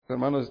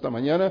Hermanos, esta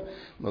mañana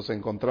nos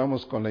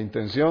encontramos con la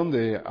intención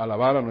de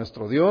alabar a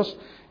nuestro Dios,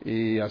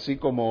 y así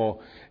como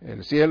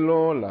el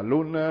cielo, la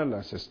luna,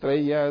 las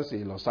estrellas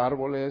y los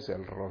árboles,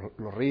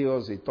 los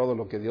ríos y todo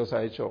lo que Dios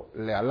ha hecho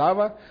le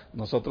alaba,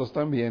 nosotros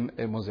también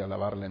hemos de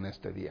alabarle en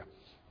este día.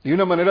 Y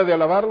una manera de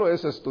alabarlo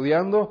es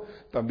estudiando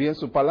también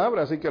su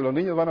palabra, así que los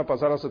niños van a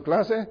pasar a su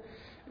clase,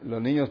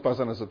 los niños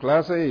pasan a su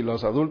clase y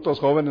los adultos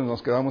jóvenes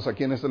nos quedamos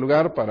aquí en este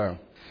lugar para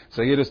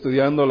seguir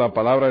estudiando la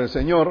palabra del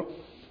Señor.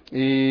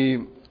 Y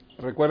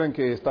recuerden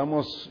que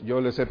yo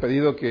les he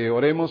pedido que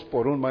oremos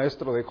por un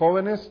maestro de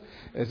jóvenes.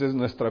 Esa es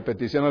nuestra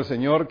petición al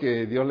Señor,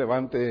 que Dios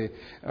levante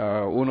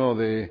a uno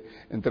de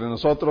entre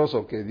nosotros,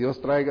 o que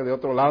Dios traiga de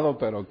otro lado,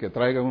 pero que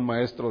traiga un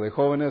maestro de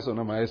jóvenes,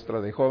 una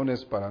maestra de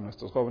jóvenes para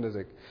nuestros jóvenes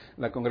de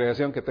la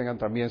congregación, que tengan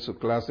también su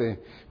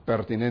clase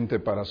pertinente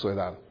para su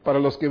edad. Para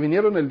los que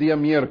vinieron el día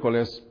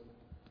miércoles,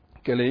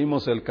 que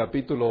leímos el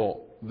capítulo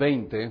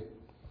 20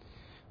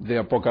 de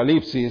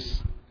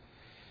Apocalipsis,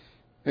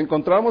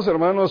 encontramos,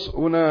 hermanos,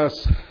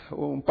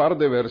 un par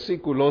de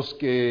versículos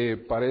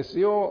que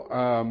pareció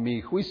a mi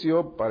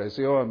juicio,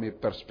 pareció a mi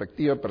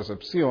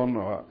percepción,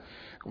 o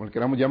como le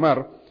queramos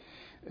llamar,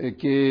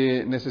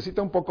 que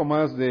necesita un poco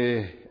más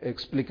de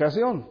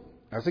explicación.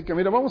 Así que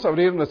mira, vamos a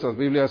abrir nuestras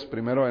Biblias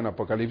primero en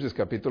Apocalipsis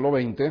capítulo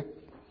 20,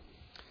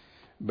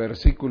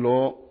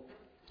 versículo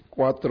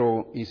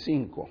 4 y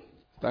 5.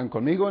 ¿Están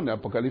conmigo en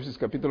Apocalipsis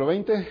capítulo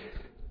 20?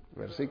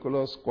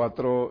 Versículos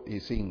 4 y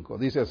 5.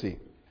 Dice así: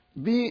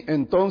 Vi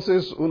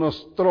entonces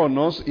unos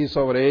tronos, y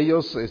sobre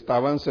ellos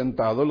estaban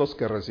sentados los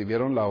que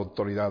recibieron la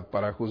autoridad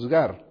para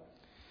juzgar.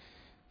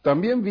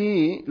 También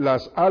vi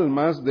las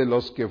almas de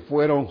los que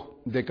fueron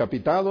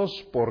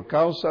decapitados por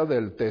causa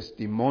del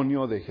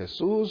testimonio de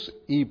Jesús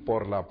y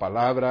por la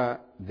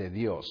palabra de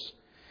Dios.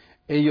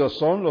 Ellos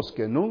son los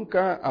que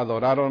nunca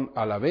adoraron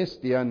a la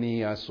bestia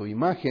ni a su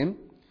imagen,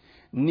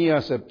 ni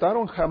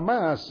aceptaron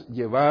jamás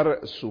llevar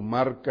su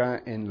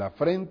marca en la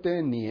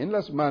frente ni en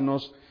las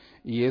manos,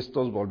 y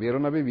estos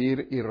volvieron a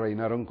vivir y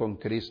reinaron con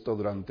Cristo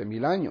durante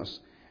 1000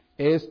 años.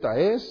 Esta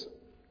es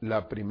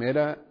la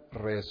primera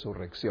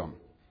resurrección.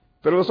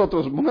 Pero los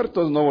otros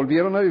muertos no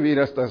volvieron a vivir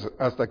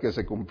hasta que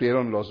se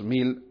cumplieron los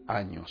 1000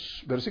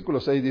 años.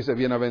 Versículo 6 dice: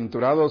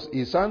 Bienaventurados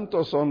y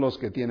santos son los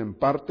que tienen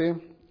parte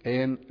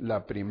en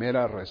la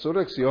primera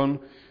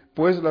resurrección,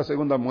 pues la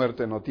segunda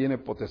muerte no tiene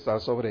potestad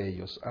sobre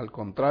ellos. Al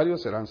contrario,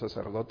 serán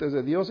sacerdotes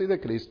de Dios y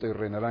de Cristo, y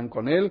reinarán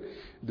con Él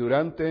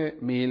durante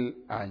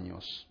 1000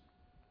 años.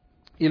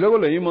 Y luego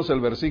leímos el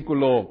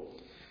versículo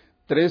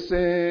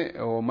 13,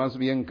 o más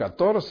bien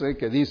 14,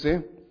 que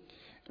dice: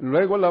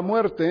 Luego la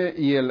muerte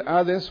y el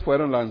Hades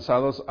fueron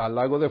lanzados al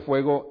lago de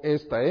fuego.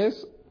 Esta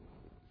es,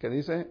 ¿qué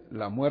dice?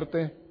 La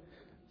muerte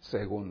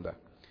segunda.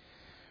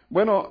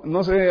 Bueno,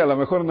 no sé, a lo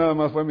mejor nada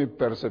más fue mi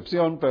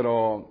percepción,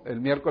 pero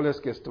el miércoles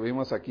que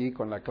estuvimos aquí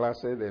con la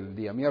clase del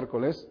día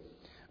miércoles,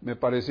 me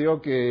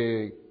pareció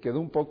que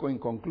quedó un poco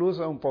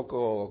inconclusa, un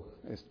poco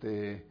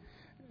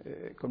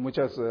con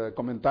muchos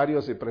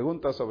comentarios y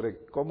preguntas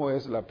sobre cómo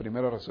es la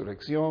primera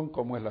resurrección,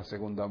 cómo es la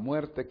segunda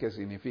muerte, qué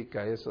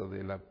significa eso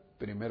de la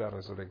primera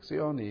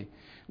resurrección y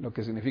lo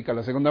que significa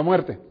la segunda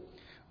muerte.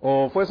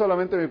 ¿O fue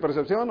solamente mi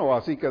percepción, o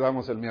así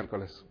quedamos el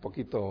miércoles? Un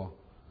poquito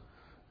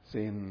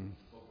sin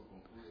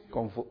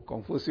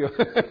confusión,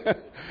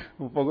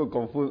 un poco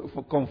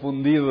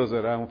confundidos,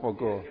 ¿verdad? Un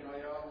poco.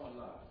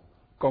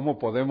 ¿Cómo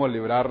podemos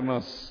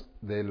librarnos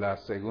de la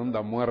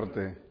segunda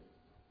muerte?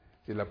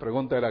 Si la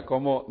pregunta era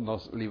cómo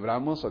nos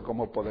libramos o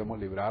cómo podemos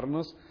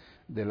librarnos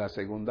de la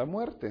segunda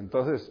muerte.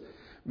 Entonces,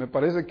 me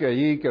parece que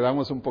allí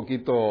quedamos un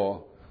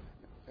poquito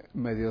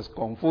medios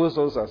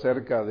confusos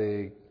acerca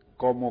de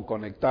cómo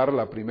conectar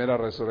la primera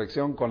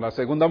resurrección con la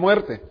segunda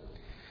muerte.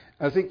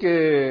 Así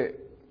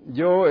que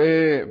yo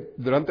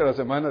durante la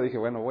semana dije,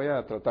 bueno, voy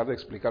a tratar de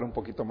explicar un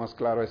poquito más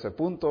claro ese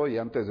punto, y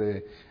antes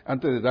de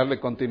darle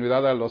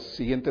continuidad a los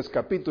siguientes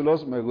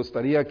capítulos, me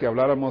gustaría que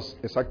habláramos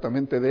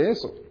exactamente de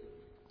eso.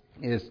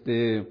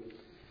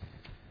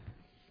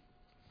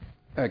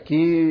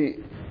 Aquí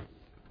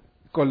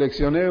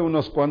coleccioné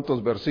unos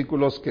cuantos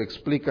versículos que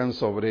explican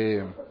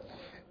sobre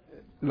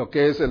lo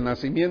que es el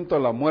nacimiento,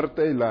 la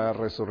muerte y la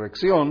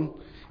resurrección,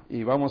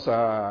 y vamos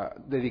a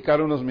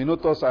dedicar unos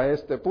minutos a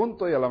este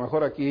punto, y a lo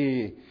mejor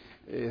aquí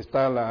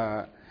está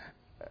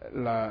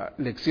la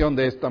lección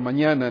de esta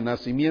mañana: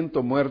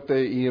 nacimiento,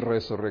 muerte y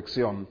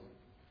resurrección.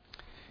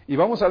 Y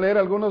vamos a leer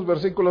algunos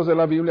versículos de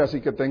la Biblia, así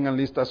que tengan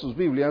listas sus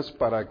Biblias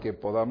para que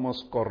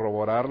podamos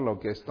corroborar lo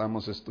que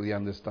estamos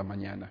estudiando esta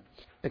mañana.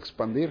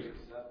 Expandir.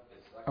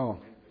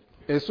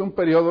 Es un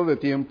periodo de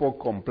tiempo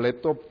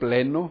completo,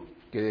 pleno,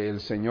 que el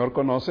Señor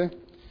conoce.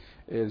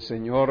 El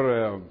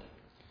Señor,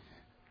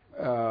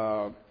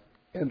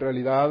 en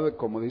realidad,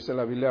 como dice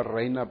la Biblia,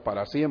 reina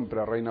para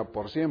siempre, reina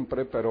por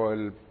siempre, pero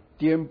el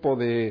tiempo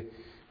de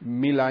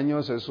 1000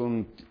 años es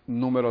un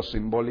número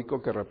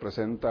simbólico que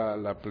representa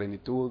la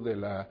plenitud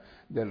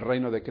del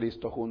reino de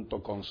Cristo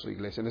junto con su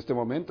iglesia. En este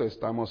momento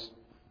estamos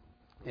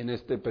en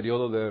este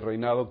periodo de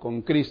reinado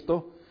con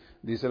Cristo.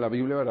 Dice la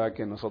Biblia, ¿verdad?,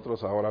 que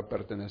nosotros ahora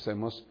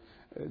pertenecemos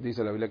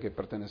dice la Biblia que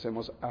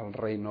pertenecemos al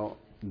reino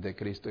de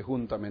Cristo y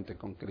juntamente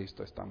con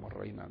Cristo estamos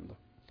reinando.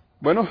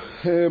 Bueno,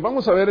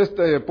 vamos a ver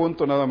este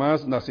punto nada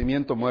más,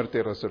 nacimiento, muerte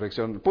y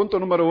resurrección. El punto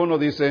número 1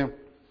 dice,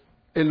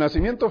 el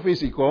nacimiento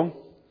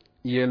físico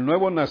y el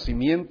nuevo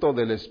nacimiento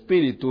del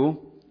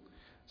Espíritu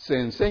se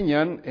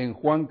enseñan en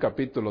Juan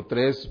capítulo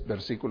 3,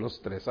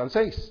 versículos 3 al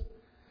 6.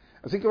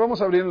 Así que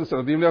vamos a abrir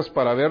nuestras Biblias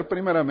para ver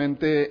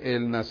primeramente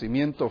el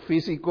nacimiento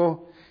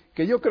físico,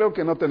 que yo creo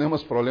que no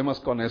tenemos problemas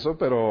con eso,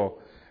 pero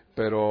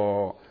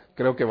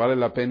creo que vale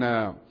la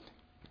pena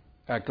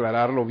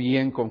aclararlo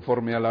bien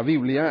conforme a la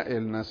Biblia,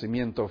 el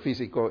nacimiento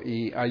físico,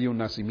 y hay un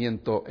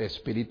nacimiento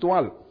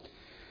espiritual.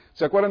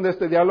 ¿Se acuerdan de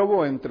este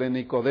diálogo entre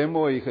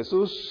Nicodemo y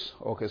Jesús,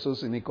 o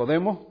Jesús y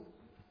Nicodemo?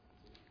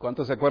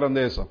 ¿Cuántos se acuerdan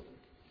de eso?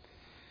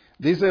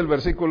 Dice el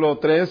versículo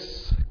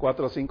 3,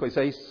 4, 5 y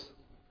 6.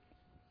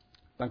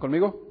 ¿Están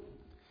conmigo?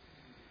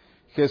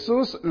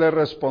 Jesús le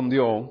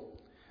respondió,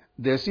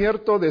 de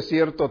cierto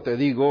te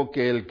digo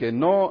que el que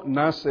no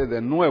nace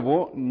de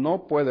nuevo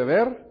no puede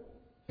ver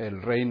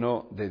el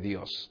reino de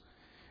Dios.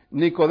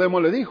 Nicodemo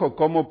le dijo,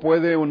 ¿cómo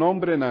puede un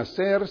hombre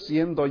nacer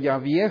siendo ya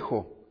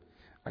viejo?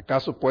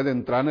 ¿Acaso puede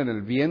entrar en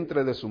el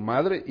vientre de su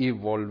madre y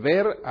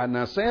volver a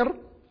nacer?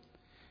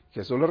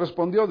 Jesús le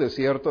respondió, de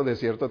cierto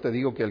te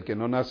digo que el que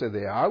no nace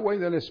de agua y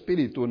del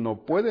Espíritu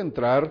no puede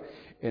entrar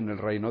en el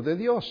reino de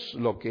Dios.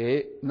 Lo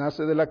que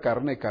nace de la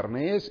carne,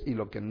 carne es, y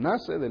lo que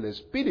nace del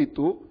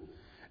Espíritu,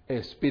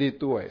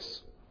 Espíritu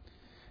es.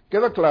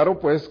 Queda claro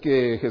pues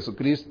que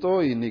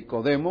Jesucristo y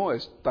Nicodemo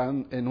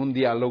están en un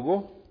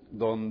diálogo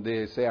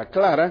donde se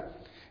aclara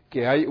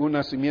que hay un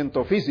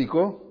nacimiento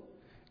físico,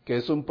 que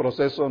es un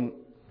proceso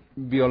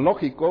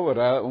biológico,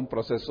 ¿verdad? Un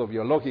proceso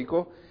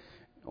biológico,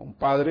 un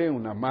padre,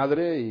 una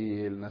madre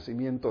y el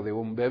nacimiento de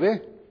un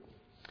bebé.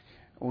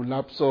 Un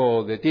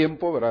lapso de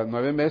tiempo, ¿verdad?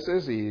 9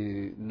 meses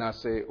y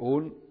nace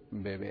un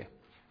bebé.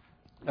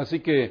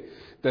 Así que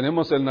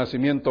tenemos el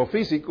nacimiento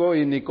físico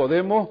y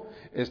Nicodemo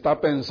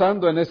está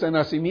pensando en ese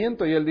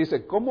nacimiento y él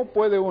dice, ¿cómo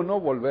puede uno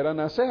volver a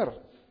nacer?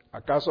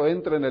 ¿Acaso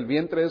entra en el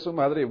vientre de su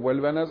madre y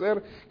vuelve a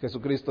nacer?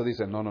 Jesucristo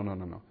dice,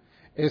 no.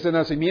 Ese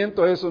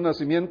nacimiento es un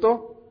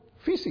nacimiento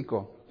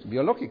físico,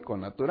 biológico,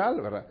 natural,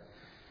 ¿verdad?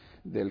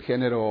 Del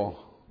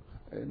género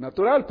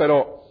natural,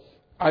 pero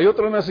hay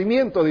otro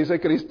nacimiento, dice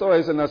Cristo,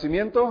 es el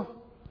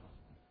nacimiento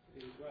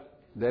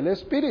del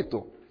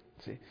Espíritu.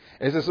 ¿Sí?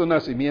 Ese es un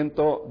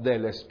nacimiento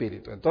del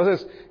Espíritu.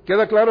 Entonces,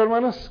 ¿queda claro,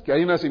 hermanos, que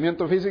hay un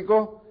nacimiento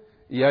físico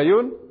y hay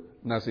un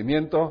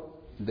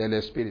nacimiento del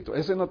Espíritu?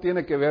 Ese no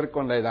tiene que ver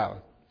con la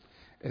edad.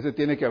 Ese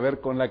tiene que ver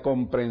con la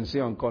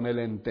comprensión, con el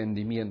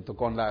entendimiento,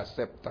 con la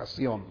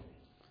aceptación.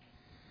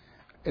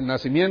 El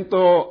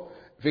nacimiento,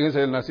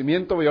 fíjense, el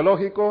nacimiento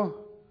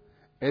biológico,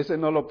 ese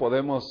no lo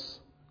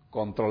podemos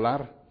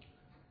controlar,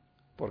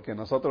 porque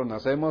nosotros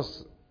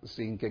nacemos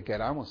sin que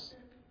queramos.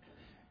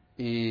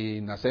 Y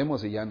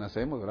nacemos y ya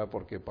nacemos, ¿verdad?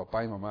 Porque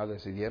papá y mamá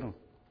decidieron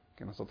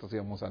que nosotros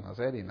íbamos a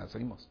nacer y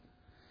nacimos.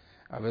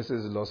 A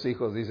veces los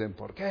hijos dicen,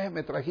 ¿por qué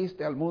me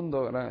trajiste al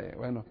mundo? ¿Verdad?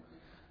 Bueno,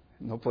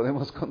 no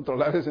podemos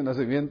controlar ese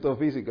nacimiento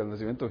físico. El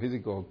nacimiento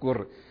físico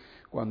ocurre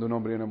cuando un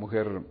hombre y una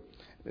mujer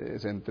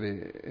se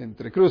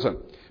entrecruzan.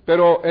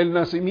 Pero el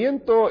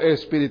nacimiento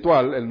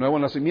espiritual, el nuevo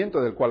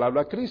nacimiento del cual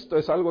habla Cristo,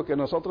 es algo que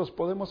nosotros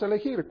podemos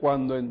elegir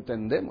cuando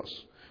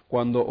entendemos.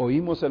 Cuando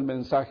oímos el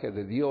mensaje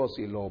de Dios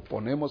y lo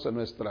ponemos en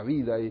nuestra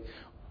vida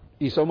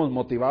y somos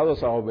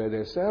motivados a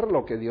obedecer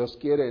lo que Dios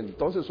quiere,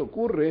 entonces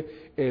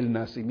ocurre el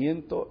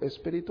nacimiento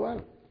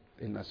espiritual,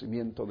 el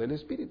nacimiento del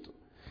Espíritu.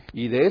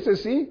 Y de ese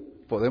sí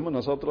podemos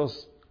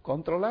nosotros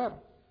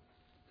controlar.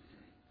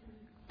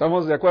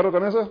 ¿Estamos de acuerdo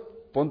con eso?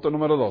 Punto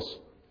número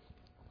 2.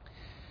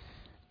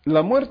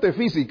 La muerte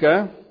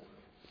física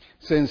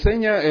se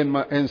enseña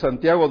en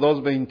Santiago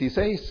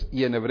 2.26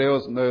 y en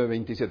Hebreos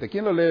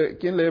 9.27.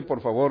 ¿Quién lee,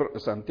 por favor,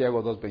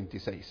 Santiago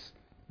 2.26?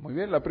 Muy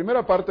bien, la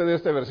primera parte de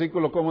este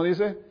versículo, ¿cómo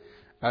dice?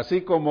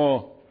 Así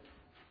como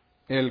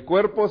el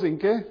cuerpo sin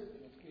 ¿qué?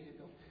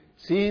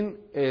 Sin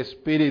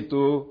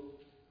espíritu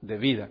de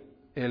vida.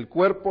 El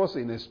cuerpo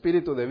sin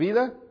espíritu de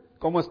vida,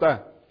 ¿cómo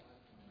está?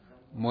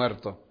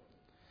 Muerto.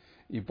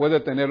 Y puede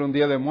tener un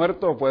día de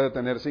muerto, o puede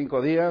tener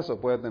 5 días, o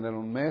puede tener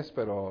un mes,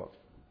 pero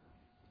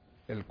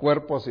el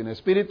cuerpo sin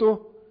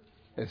espíritu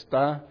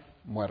está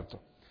muerto.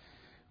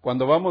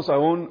 Cuando vamos a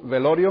un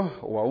velorio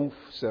o a un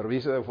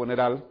servicio de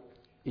funeral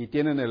y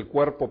tienen el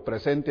cuerpo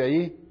presente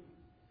ahí,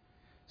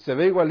 ¿se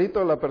ve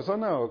igualito la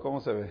persona o cómo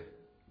se ve?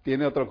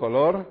 ¿Tiene otro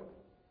color?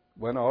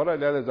 Bueno, ahora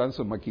ya les dan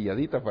su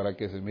maquilladita para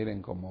que se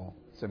miren como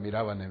se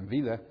miraban en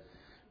vida.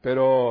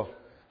 Pero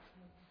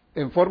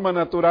en forma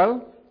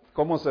natural,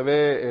 ¿cómo se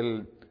ve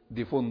el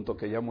difunto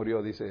que ya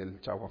murió? Dice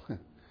el chavo.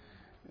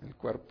 El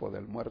cuerpo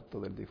del muerto,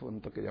 del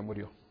difunto que ya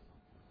murió.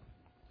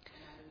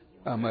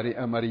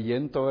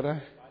 Amarillento,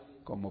 ¿verdad?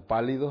 Como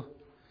pálido.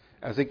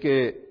 Así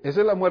que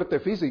esa es la muerte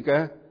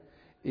física.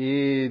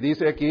 Y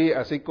dice aquí,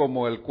 así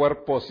como el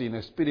cuerpo sin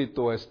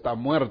espíritu está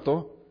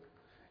muerto,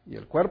 y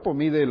el cuerpo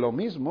mide lo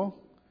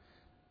mismo.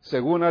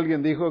 Según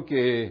alguien dijo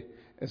que,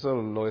 eso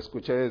lo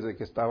escuché desde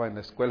que estaba en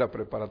la escuela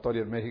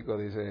preparatoria en México,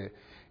 dice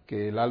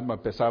que el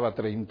alma pesaba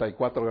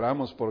 34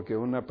 gramos porque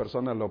una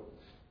persona lo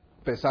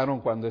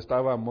pesaron cuando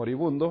estaba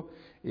moribundo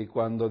y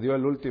cuando dio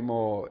el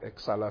último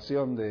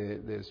exhalación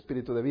de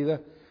espíritu de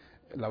vida,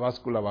 la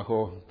báscula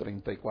bajó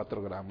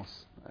 34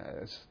 gramos.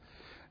 Es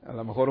a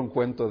lo mejor un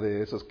cuento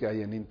de esos que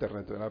hay en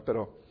internet, ¿verdad?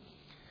 Pero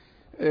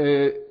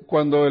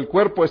cuando el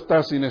cuerpo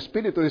está sin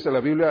espíritu, dice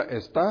la Biblia,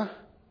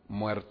 está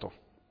muerto.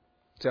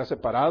 Se ha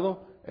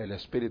separado el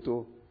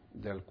espíritu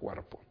del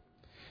cuerpo.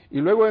 Y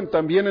luego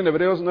también en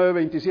Hebreos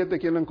 9:27,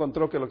 ¿quién lo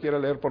encontró que lo quiera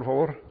leer, por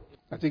favor?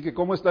 Así que,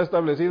 ¿cómo está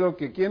establecido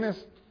que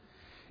quiénes?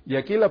 Y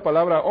aquí la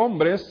palabra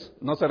hombres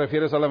no se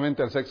refiere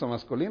solamente al sexo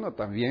masculino,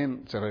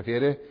 también se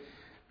refiere...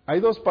 Hay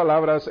dos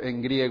palabras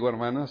en griego,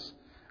 hermanas,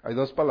 hay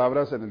dos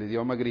palabras en el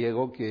idioma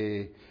griego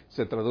que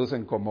se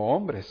traducen como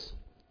hombres.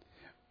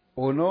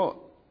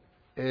 Uno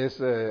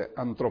es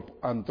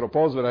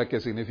antropos, ¿verdad?, que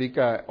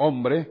significa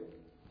hombre,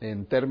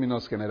 en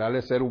términos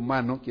generales, ser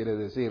humano, quiere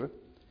decir.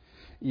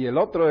 Y el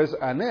otro es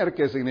aner,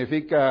 que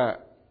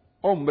significa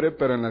hombre,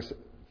 pero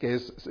que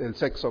es el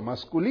sexo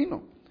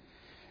masculino.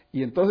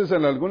 Y entonces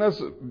en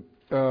algunas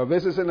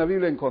veces en la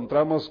Biblia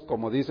encontramos,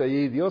 como dice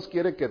ahí, Dios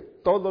quiere que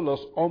todos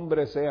los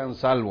hombres sean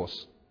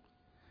salvos.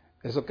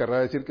 ¿Eso querrá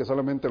decir que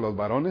solamente los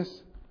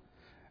varones?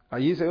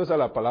 Allí se usa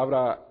la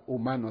palabra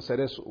humanos,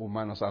 seres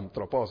humanos,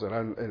 antropos,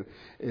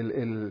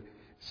 el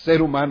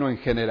ser humano en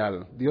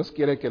general. Dios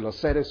quiere que los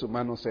seres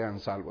humanos sean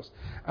salvos.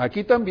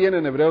 Aquí también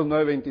en Hebreos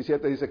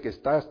 9:27 dice que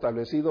está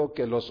establecido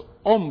que los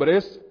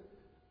hombres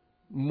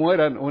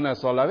mueran una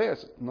sola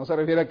vez. No se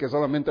refiere a que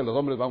solamente los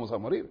hombres vamos a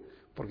morir,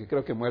 porque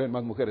creo que mueren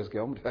más mujeres que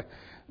hombres.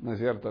 No es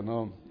cierto,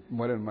 no,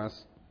 mueren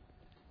más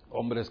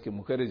hombres que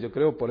mujeres. Yo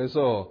creo por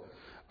eso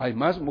hay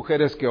más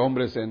mujeres que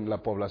hombres en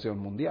la población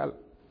mundial.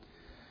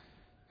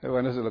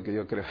 Bueno, eso es lo que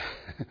yo creo.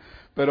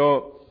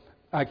 Pero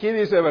aquí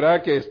dice,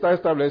 ¿verdad?, que está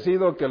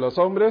establecido que los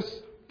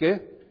hombres,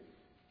 ¿qué?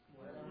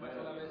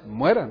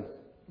 Mueran,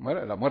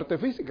 la muerte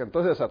física.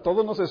 Entonces a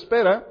todos nos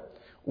espera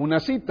una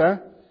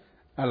cita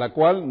a la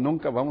cual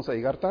nunca vamos a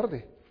llegar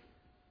tarde.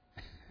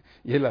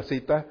 Y es la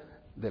cita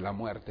de la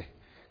muerte.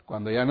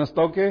 Cuando ya nos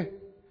toque,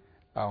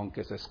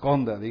 aunque se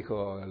esconda,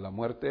 dijo la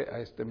muerte, a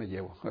este me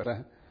llevo,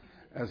 ¿verdad?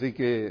 Así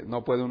que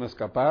no puede uno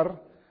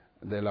escapar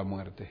de la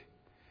muerte.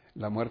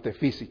 La muerte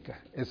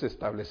física es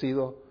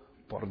establecido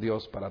por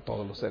Dios para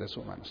todos los seres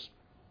humanos.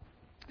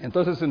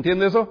 Entonces, ¿se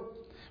entiende eso?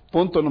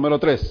 Punto número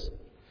 3.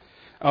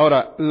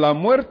 Ahora, la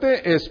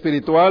muerte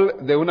espiritual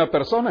de una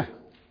persona.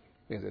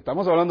 Fíjense,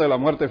 estamos hablando de la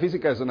muerte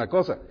física, es una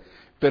cosa.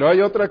 Pero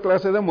hay otra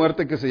clase de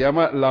muerte que se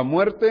llama la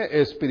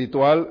muerte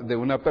espiritual de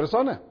una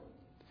persona.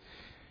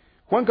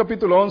 Juan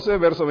capítulo 11,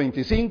 verso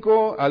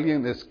 25.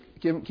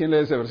 ¿Quién lee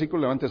ese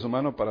versículo? Levante su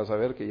mano para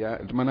saber que ya,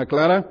 hermana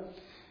Clara.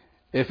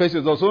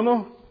 Efesios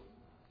 2:1.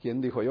 ¿Quién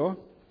dijo yo?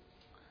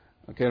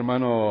 Aquí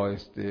hermano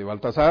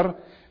Baltasar.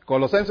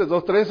 Colosenses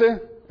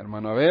 2:13,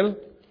 hermano Abel.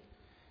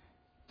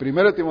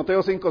 1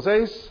 Timoteo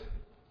 5:6,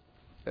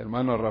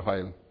 hermano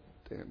Rafael.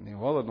 Ni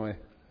modo, no es.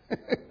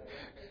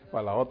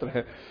 Para la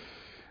otra.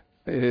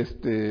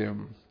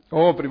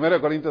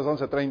 1 Corintios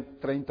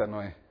 11:30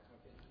 no es.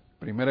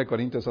 1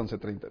 Corintios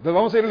 11:30. Entonces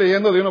vamos a ir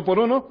leyendo de uno por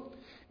uno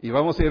y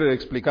vamos a ir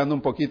explicando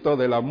un poquito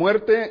de la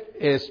muerte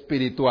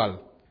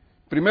espiritual.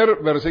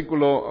 Primer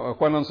versículo,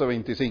 Juan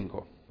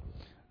 11:25.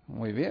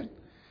 Muy bien.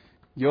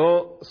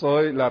 Yo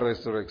soy la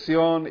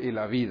resurrección y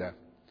la vida.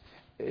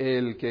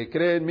 El que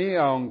cree en mí,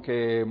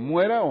 aunque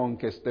muera o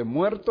aunque esté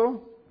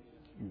muerto,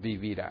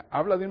 vivirá.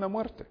 Habla de una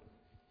muerte.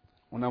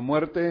 Una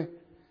muerte,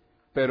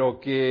 pero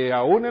que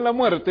aún en la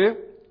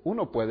muerte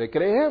uno puede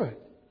creer.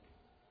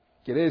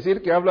 Quiere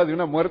decir que habla de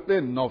una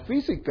muerte no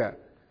física.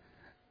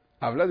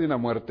 Habla de una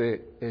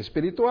muerte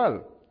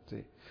espiritual.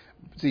 ¿Sí?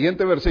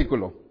 Siguiente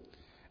versículo.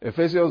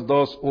 Efesios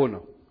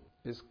 2:1.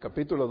 ¿Es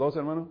capítulo 2,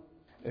 hermano?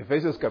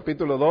 Efesios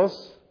capítulo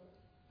 2,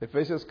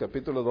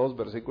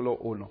 versículo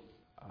 1.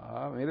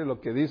 Mire lo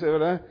que dice,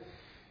 ¿verdad?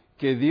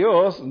 Que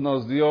Dios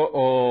nos dio,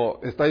 o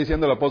está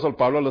diciendo el apóstol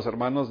Pablo a los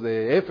hermanos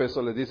de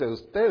Éfeso, les dice,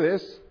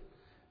 ustedes,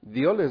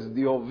 Dios les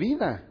dio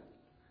vida.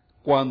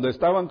 Cuando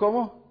estaban,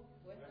 ¿cómo?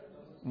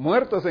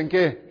 ¿Muertos en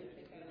qué?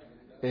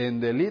 En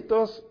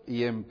delitos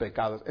y en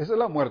pecados. Esa es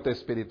la muerte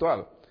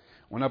espiritual.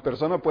 Una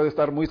persona puede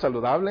estar muy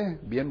saludable,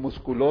 bien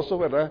musculoso,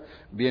 ¿verdad?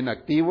 Bien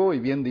activo y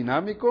bien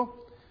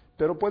dinámico,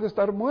 pero puede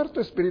estar muerto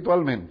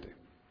espiritualmente.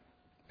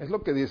 Es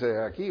lo que dice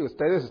aquí,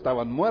 ustedes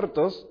estaban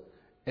muertos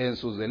en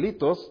sus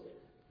delitos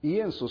y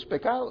en sus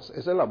pecados.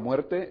 Esa es la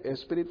muerte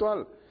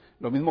espiritual.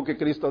 Lo mismo que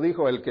Cristo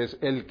dijo, el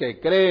que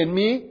cree en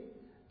mí,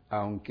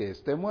 aunque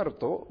esté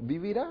muerto,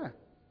 vivirá.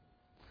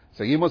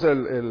 Seguimos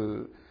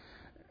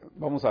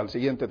vamos al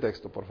siguiente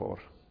texto, por favor.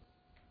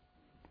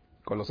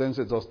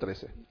 Colosenses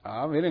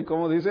 2:13. Miren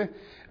cómo dice.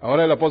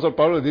 Ahora el apóstol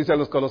Pablo les dice a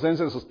los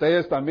colosenses,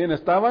 ustedes también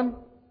estaban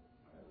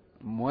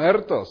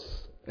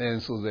muertos en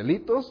sus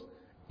delitos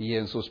y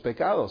en sus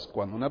pecados.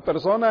 Cuando una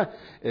persona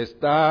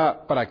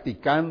está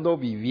practicando,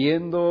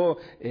 viviendo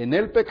en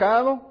el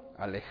pecado,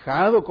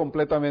 alejado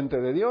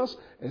completamente de Dios,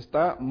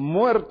 está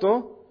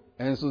muerto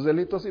en sus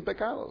delitos y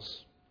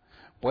pecados.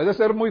 Puede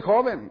ser muy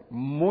joven,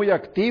 muy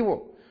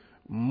activo,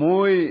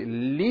 muy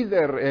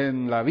líder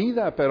en la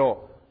vida,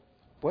 pero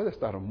puede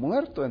estar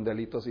muerto en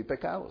delitos y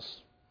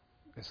pecados.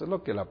 Eso es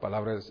lo que la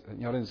palabra del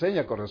Señor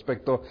enseña con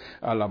respecto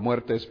a la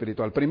muerte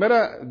espiritual.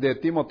 Primera de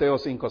Timoteo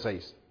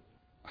 5:6.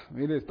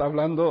 Mire, está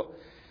hablando,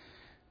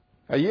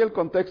 allí el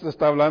contexto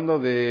está hablando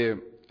de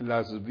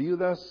las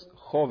viudas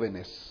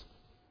jóvenes.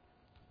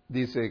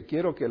 Dice,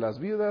 quiero que las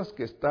viudas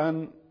que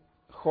están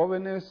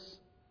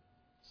jóvenes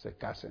se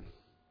casen.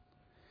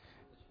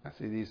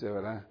 Así dice,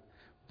 ¿verdad?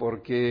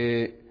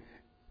 Porque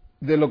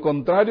de lo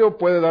contrario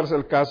puede darse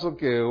el caso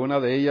que una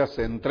de ellas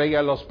se entregue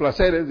a los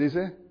placeres,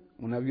 dice,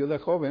 una viuda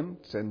joven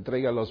se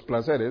entrega a los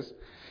placeres,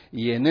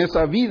 y en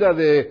esa vida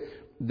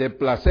de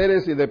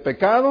placeres y de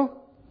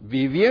pecado,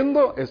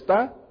 viviendo,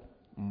 está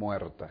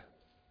muerta.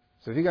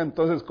 ¿Se fijan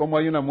entonces cómo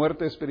hay una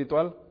muerte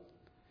espiritual?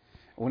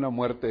 Una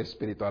muerte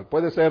espiritual.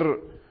 Puede ser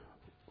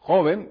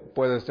joven,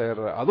 puede ser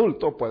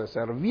adulto, puede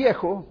ser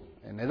viejo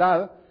en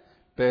edad,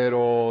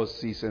 pero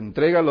si se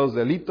entrega a los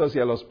delitos y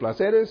a los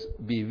placeres,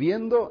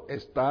 viviendo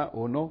está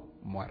uno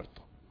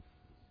muerto.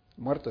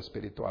 Muerto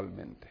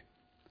espiritualmente.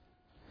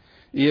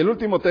 Y el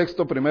último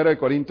texto, 1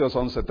 Corintios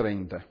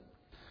 11:30.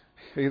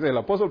 Dice el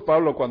apóstol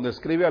Pablo cuando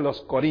escribe a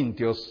los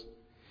corintios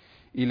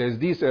y les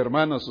dice,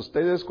 hermanos,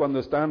 ustedes cuando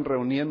están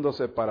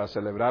reuniéndose para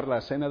celebrar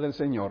la cena del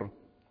Señor,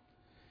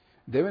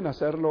 deben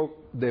hacerlo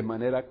de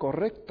manera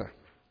correcta.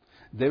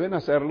 Deben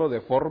hacerlo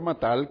de forma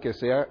tal que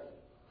sea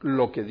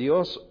lo que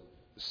Dios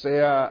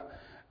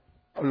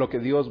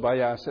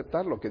vaya a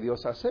aceptar, lo que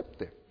Dios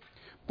acepte.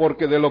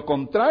 Porque de lo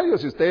contrario,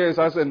 si ustedes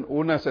hacen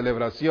una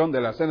celebración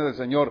de la cena del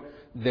Señor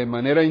de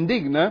manera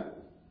indigna,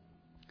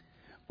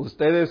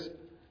 ustedes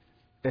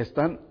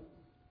están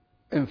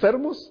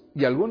enfermos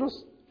y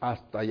algunos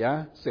hasta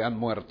ya se han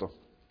muerto.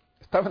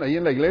 Estaban ahí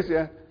en la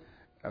iglesia,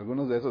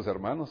 algunos de esos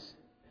hermanos,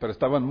 pero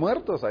estaban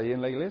muertos ahí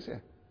en la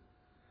iglesia.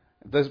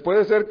 Entonces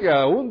puede ser que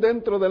aún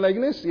dentro de la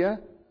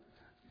iglesia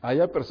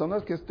haya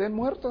personas que estén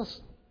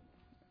muertos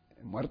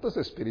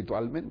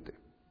espiritualmente.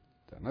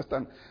 O sea, no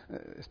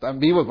están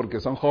vivos porque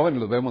son jóvenes,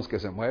 los vemos que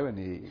se mueven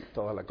y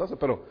toda la cosa,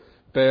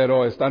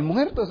 pero están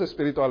muertos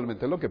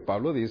espiritualmente, es lo que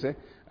Pablo dice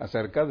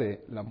acerca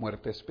de la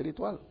muerte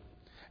espiritual.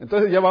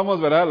 Entonces ya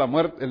vamos, ¿verdad? La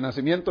muerte, el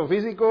nacimiento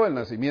físico, el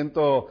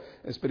nacimiento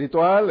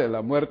espiritual,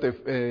 la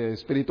muerte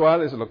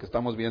espiritual, eso es lo que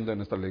estamos viendo en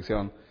nuestra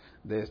lección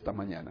de esta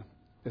mañana.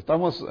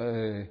 ¿Estamos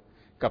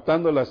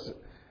captando las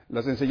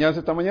enseñanzas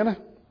esta mañana?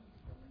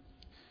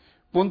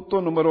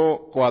 Punto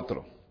número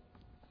 4.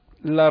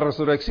 La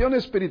resurrección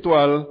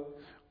espiritual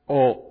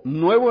o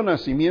nuevo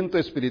nacimiento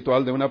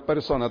espiritual de una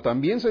persona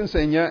también se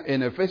enseña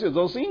en Efesios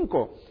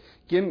 2:5.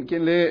 ¿Quién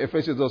lee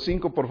Efesios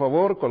 2:5, por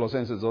favor?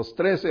 Colosenses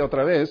 2:13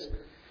 otra vez.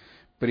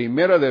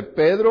 Primera de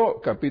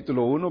Pedro,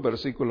 capítulo 1,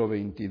 versículo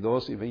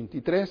 22 y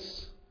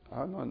 23.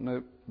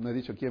 No he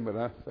dicho quién,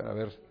 ¿verdad? A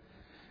ver.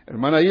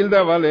 Hermana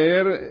Hilda va a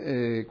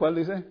leer, ¿cuál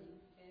dice?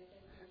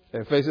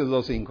 Efesios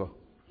 2:5.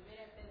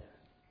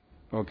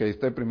 Ok,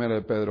 está en Primera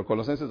de Pedro.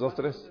 Colosenses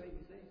 2:3.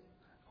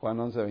 Juan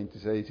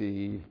 11:26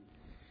 y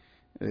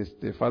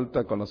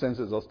falta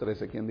Colosenses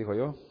 2:13. ¿Quién dijo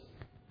yo?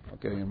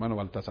 Ok, mi hermano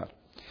Baltasar.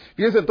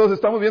 Fíjense entonces,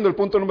 estamos viendo el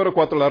punto número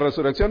 4. La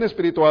resurrección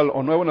espiritual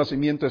o nuevo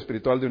nacimiento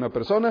espiritual de una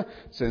persona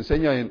se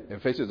enseña en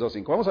Efesios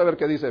 2:5. Vamos a ver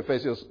qué dice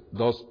Efesios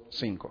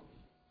 2:5.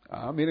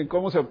 Miren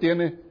cómo se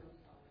obtiene.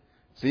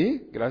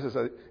 ¿Sí? Gracias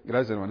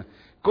hermana.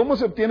 ¿Cómo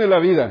se obtiene la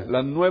vida?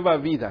 La nueva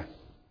vida.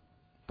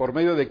 ¿Por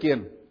medio de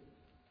quién?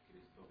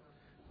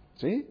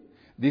 ¿Sí?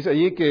 Dice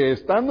allí que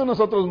estando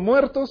nosotros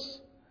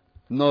muertos,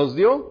 nos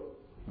dio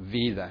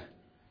vida,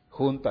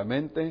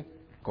 juntamente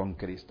con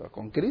Cristo.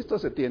 Con Cristo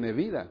se tiene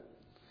vida.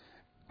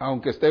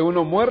 Aunque esté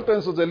uno muerto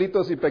en sus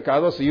delitos y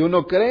pecados, si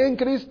uno cree en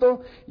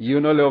Cristo y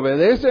uno le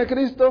obedece a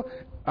Cristo,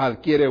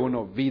 adquiere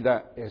uno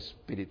vida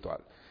espiritual.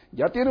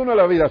 Ya tiene uno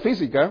la vida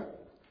física,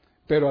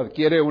 pero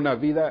adquiere una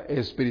vida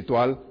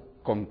espiritual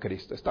con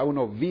Cristo. Está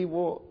uno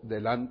vivo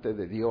delante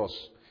de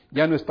Dios.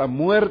 Ya no está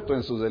muerto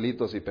en sus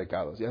delitos y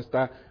pecados, ya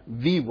está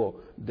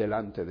vivo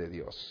delante de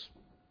Dios.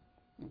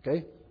 ¿Ok?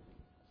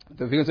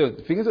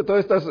 Entonces fíjense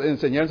todas estas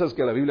enseñanzas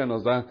que la Biblia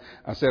nos da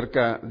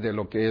acerca de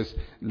lo que es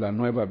la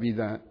nueva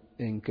vida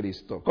en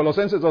Cristo.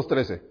 Colosenses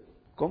 2:13.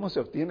 ¿Cómo se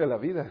obtiene la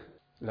vida?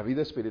 La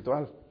vida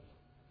espiritual.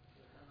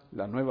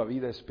 La nueva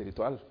vida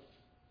espiritual.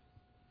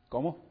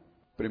 ¿Cómo?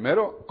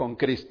 Primero, con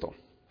Cristo.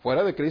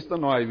 Fuera de Cristo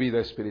no hay vida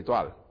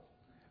espiritual.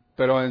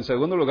 Pero en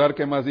segundo lugar,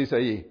 ¿qué más dice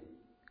ahí?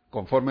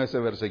 Conforme a ese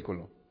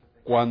versículo.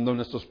 Cuando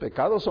nuestros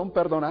pecados son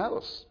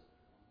perdonados.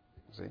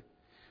 ¿Sí?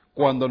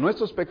 Cuando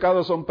nuestros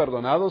pecados son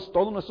perdonados,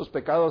 todos nuestros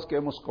pecados que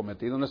hemos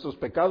cometido, nuestros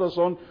pecados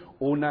son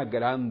una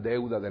gran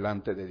deuda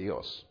delante de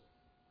Dios.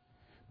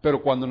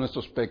 Pero cuando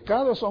nuestros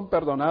pecados son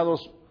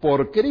perdonados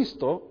por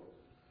Cristo,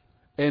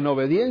 en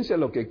obediencia a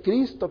lo que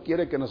Cristo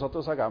quiere que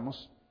nosotros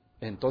hagamos,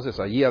 entonces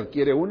allí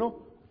adquiere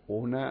uno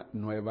una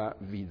nueva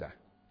vida.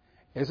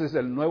 Ese es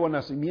el nuevo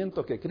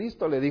nacimiento que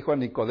Cristo le dijo a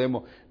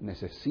Nicodemo: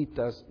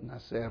 necesitas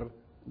nacer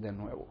de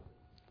nuevo.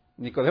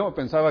 Nicodemo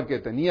pensaba que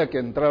tenía que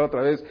entrar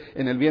otra vez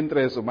en el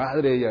vientre de su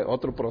madre y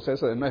otro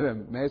proceso de 9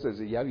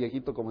 meses, y ya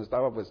viejito como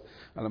estaba, pues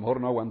a lo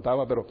mejor no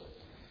aguantaba, pero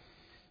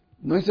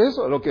No es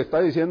eso, lo que está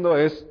diciendo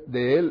es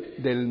de él,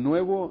 del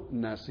nuevo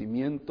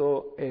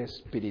nacimiento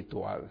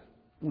espiritual,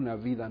 una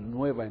vida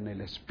nueva en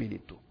el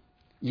Espíritu.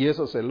 Y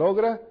eso se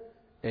logra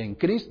en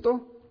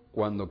Cristo,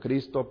 cuando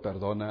Cristo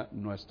perdona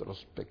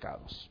nuestros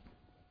pecados.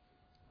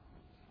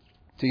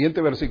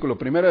 Siguiente versículo,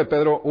 primera de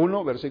Pedro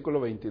 1, versículo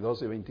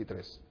 22 y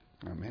 23.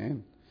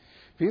 Amén.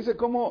 Fíjense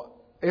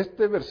cómo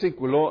este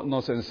versículo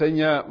nos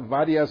enseña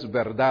varias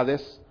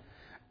verdades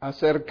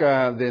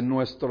acerca de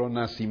nuestro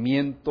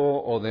nacimiento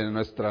o de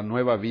nuestra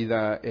nueva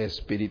vida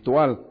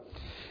espiritual.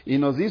 Y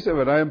nos dice,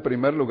 ¿verdad? En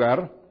primer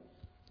lugar,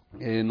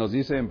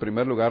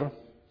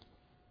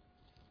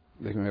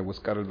 déjenme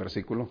buscar el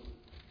versículo.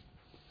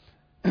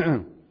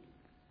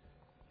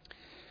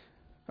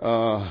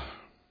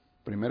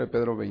 1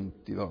 Pedro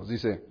 22,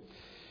 dice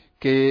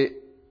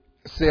que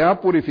se ha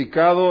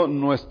purificado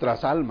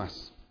nuestras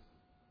almas.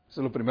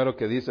 Eso es lo primero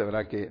que dice,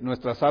 ¿verdad? Que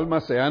nuestras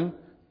almas se han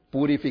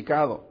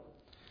purificado.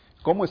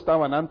 ¿Cómo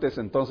estaban antes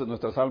entonces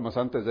nuestras almas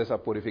antes de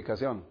esa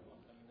purificación?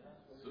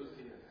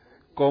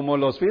 Como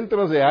los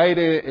filtros de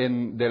aire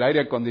del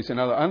aire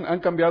acondicionado. ¿Han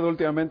cambiado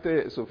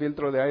últimamente su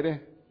filtro de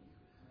aire?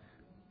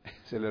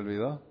 ¿Se le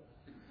olvidó?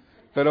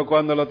 Pero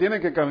cuando lo tiene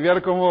que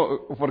cambiar,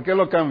 ¿por qué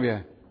lo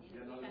cambia?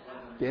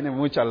 Tiene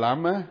mucha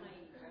lama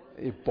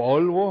y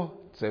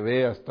polvo, se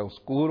ve hasta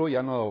oscuro,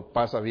 ya no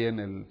pasa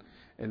bien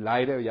el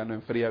aire, ya no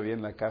enfría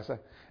bien la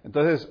casa.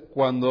 Entonces,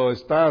 cuando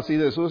está así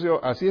de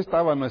sucio, así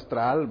estaba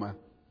nuestra alma,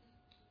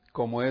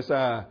 como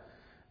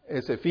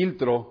ese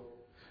filtro.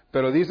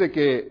 Pero dice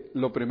que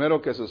lo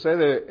primero que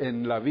sucede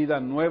en la vida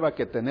nueva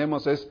que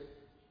tenemos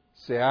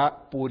se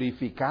ha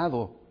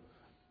purificado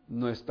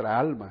nuestra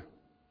alma.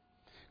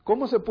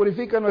 ¿Cómo se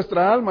purifica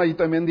nuestra alma? Y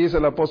también dice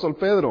el apóstol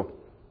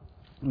Pedro,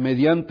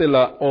 mediante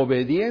la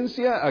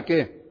obediencia ¿a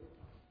qué?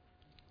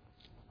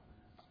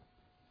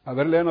 A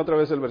ver, lean otra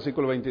vez el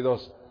versículo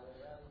 22.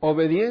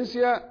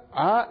 Obediencia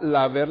a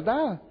la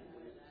verdad,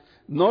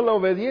 no la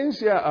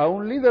obediencia a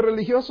un líder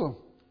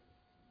religioso.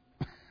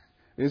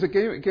 Dice,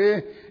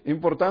 ¿qué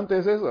importante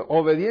es eso?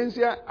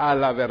 Obediencia a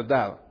la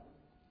verdad.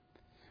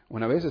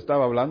 Una vez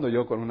estaba hablando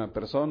yo con una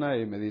persona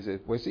y me dice,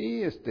 pues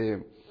sí,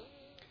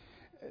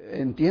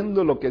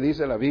 entiendo lo que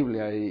dice la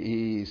Biblia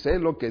y sé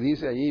lo que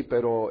dice allí,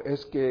 pero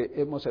es que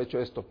hemos hecho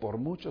esto por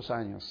muchos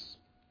años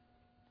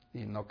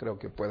y no creo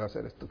que pueda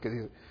hacer esto que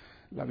dice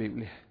la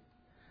Biblia.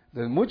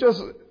 Entonces,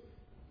 muchos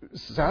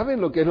saben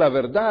lo que es la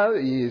verdad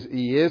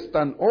y es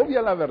tan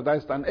obvia la verdad,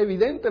 es tan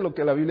evidente lo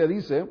que la Biblia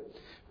dice,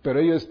 pero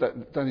ellos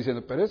están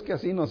diciendo, pero es que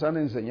así nos han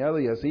enseñado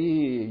y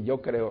así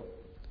yo creo.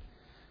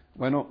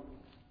 Bueno,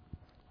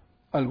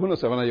 algunos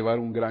se van a llevar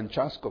un gran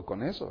chasco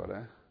con eso,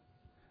 ¿verdad?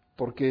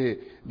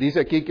 Porque dice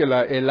aquí que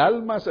el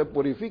alma se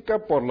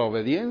purifica por la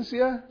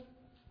obediencia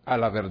a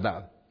la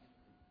verdad.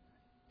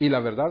 ¿Y la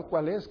verdad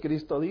cuál es?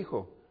 Cristo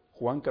dijo,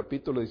 Juan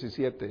capítulo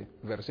 17,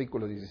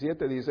 versículo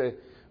 17, dice,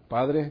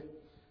 Padre,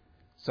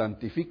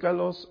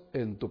 santifícalos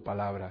en tu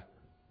palabra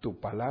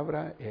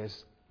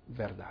es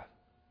verdad.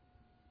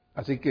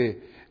 Así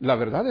que la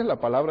verdad es la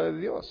palabra de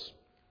Dios.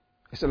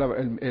 Es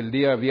el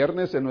día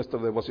viernes en nuestro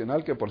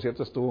devocional, que por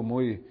cierto estuvo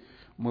muy,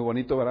 muy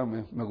bonito, ¿verdad?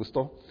 Me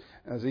gustó.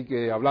 Así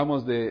que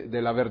hablamos de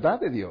la verdad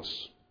de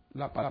Dios,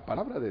 la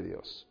palabra de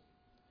Dios.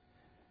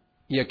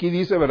 Y aquí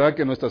dice, ¿verdad?,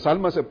 que nuestras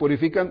almas se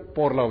purifican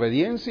por la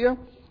obediencia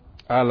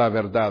a la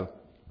verdad.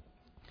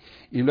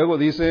 Y luego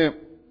dice,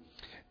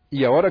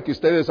 y ahora que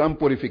ustedes han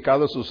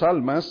purificado sus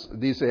almas,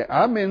 dice,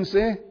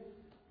 ámense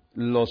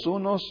los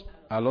unos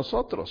a los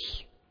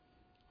otros,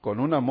 con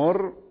un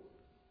amor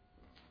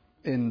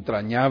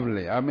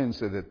entrañable,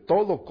 ámense de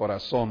todo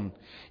corazón.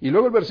 Y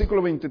luego el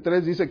versículo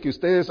 23 dice que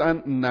ustedes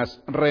han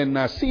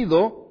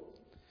renacido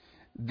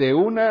de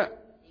una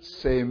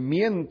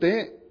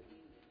semiente,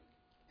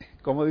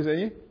 ¿cómo dice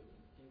allí?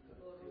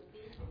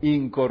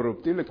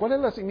 Incorruptible. ¿Cuál es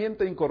la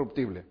simiente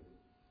incorruptible?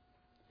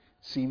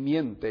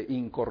 Simiente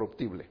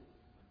incorruptible.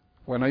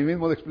 Bueno, ahí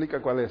mismo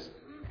explica cuál es.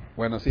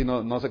 Bueno, sí,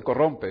 no se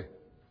corrompe.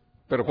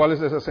 Pero ¿cuál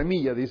es esa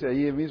semilla? Dice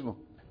ahí mismo.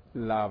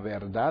 La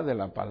verdad de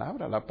la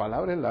palabra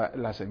es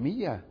la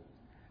semilla,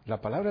 la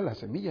palabra es la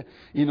semilla.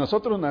 Y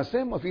nosotros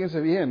nacemos, fíjense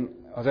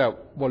bien, o sea,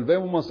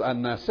 volvemos a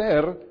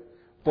nacer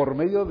por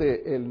medio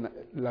de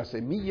la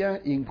semilla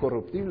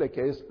incorruptible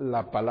que es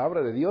la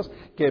palabra de Dios,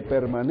 que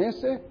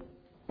permanece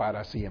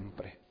para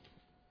siempre.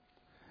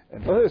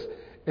 Entonces,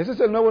 ese es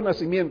el nuevo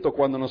nacimiento.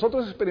 Cuando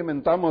nosotros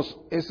experimentamos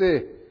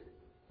ese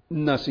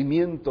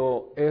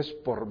nacimiento es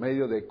por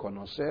medio de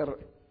conocer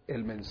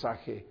el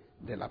mensaje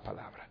de la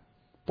palabra.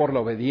 Por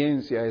la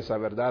obediencia a esa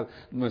verdad,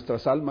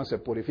 nuestras almas se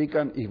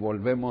purifican y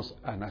volvemos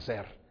a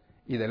nacer.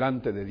 Y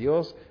delante de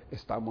Dios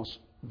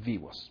estamos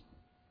vivos.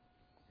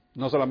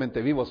 No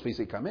solamente vivos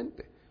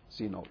físicamente,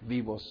 sino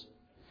vivos.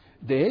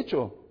 De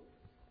hecho,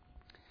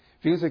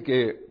 fíjense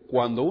que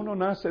cuando uno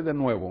nace de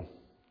nuevo,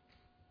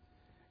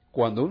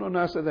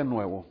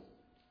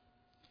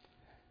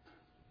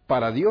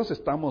 para Dios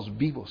estamos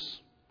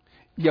vivos.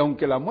 Y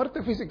aunque la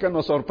muerte física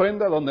nos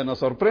sorprenda donde nos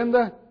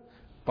sorprenda,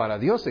 para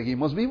Dios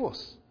seguimos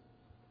vivos.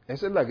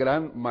 Esa es la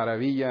gran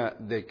maravilla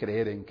de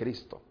creer en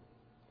Cristo.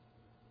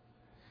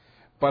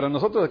 Para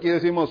nosotros aquí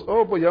decimos,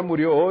 oh, pues ya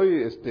murió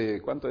hoy,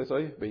 ¿cuánto es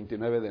hoy?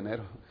 29 de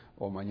enero,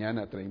 o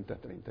mañana 30,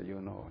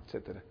 31,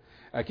 etcétera.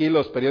 Aquí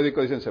los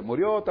periódicos dicen, se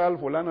murió tal,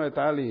 fulano de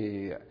tal,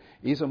 y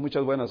hizo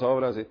muchas buenas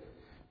obras,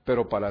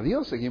 pero para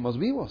Dios seguimos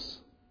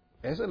vivos.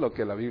 Eso es lo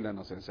que la Biblia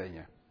nos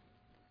enseña.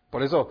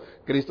 Por eso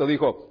Cristo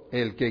dijo,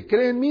 el que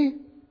cree en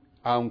mí,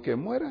 aunque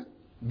muera,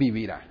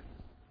 vivirá.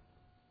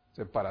 O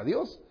sea, para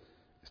Dios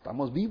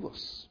estamos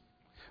vivos.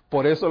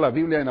 Por eso la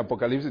Biblia en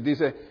Apocalipsis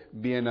dice,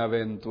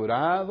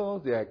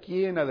 bienaventurados de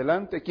aquí en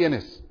adelante,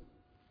 ¿quiénes?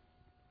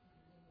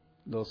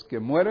 Los que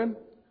mueren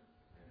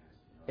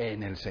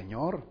en el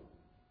Señor.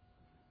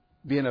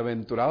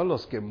 Bienaventurados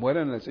los que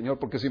mueren en el Señor,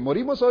 porque si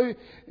morimos hoy,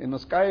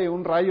 nos cae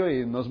un rayo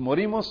y nos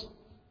morimos,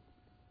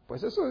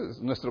 pues eso es,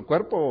 nuestro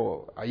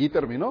cuerpo allí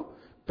terminó,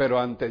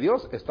 pero ante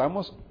Dios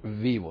estamos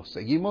vivos,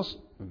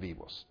 seguimos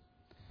vivos.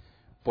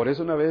 Por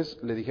eso una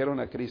vez le dijeron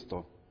a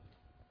Cristo,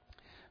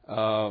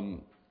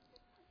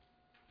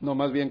 no,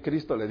 más bien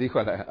Cristo le dijo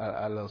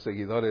a los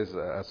seguidores,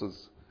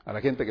 a la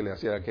gente que le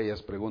hacía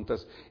aquellas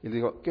preguntas, y le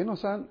dijo,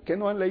 ¿qué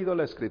no han leído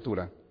la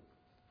Escritura?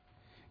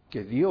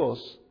 Que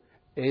Dios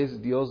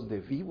es Dios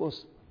de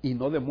vivos y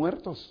no de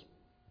muertos.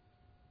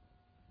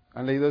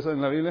 ¿Han leído eso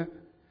en la Biblia?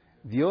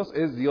 Dios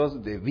es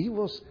Dios de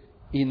vivos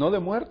y no de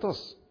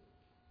muertos.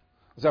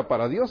 O sea,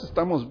 para Dios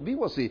estamos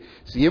vivos. Si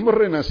hemos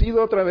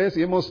renacido otra vez,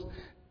 si hemos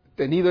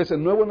tenido ese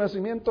nuevo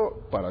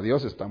nacimiento, para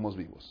Dios estamos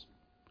vivos.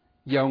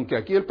 Y aunque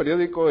aquí el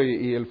periódico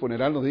y el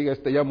funeral nos diga,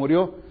 ya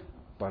murió,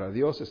 para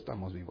Dios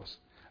estamos vivos.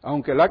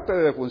 Aunque el acta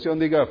de defunción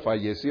diga,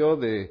 falleció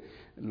de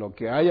lo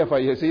que haya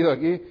fallecido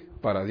aquí,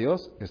 para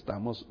Dios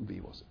estamos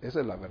vivos. Esa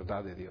es la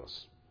verdad de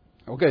Dios.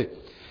 Ok.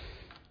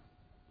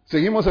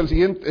 Seguimos el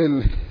siguiente,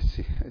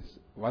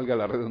 valga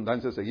la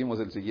redundancia, seguimos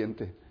el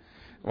siguiente.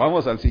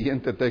 Vamos al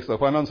siguiente texto,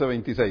 Juan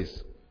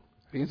 11:26.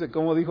 Fíjense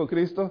cómo dijo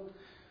Cristo,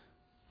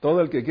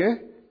 todo el que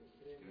 ¿qué?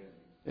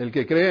 El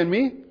que cree en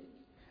mí,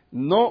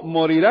 no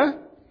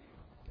morirá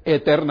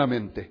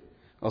eternamente.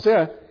 O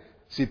sea,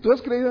 si tú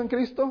has creído en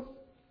Cristo,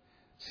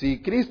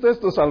 si Cristo es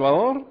tu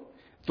Salvador,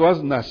 tú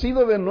has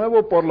nacido de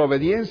nuevo por la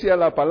obediencia a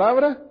la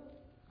palabra,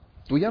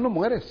 tú ya no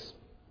mueres.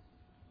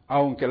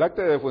 Aunque el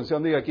acta de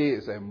defunción diga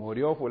aquí, se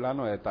murió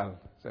fulano de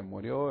tal, se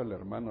murió el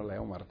hermano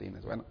Leo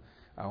Martínez. Bueno,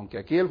 aunque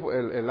aquí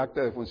el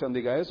acta de defunción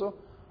diga eso,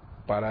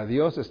 para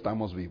Dios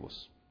estamos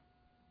vivos.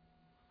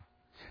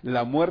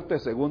 La muerte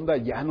segunda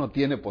ya no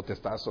tiene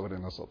potestad sobre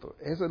nosotros.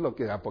 Eso es lo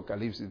que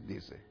Apocalipsis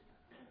dice.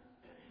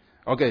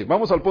 Ok,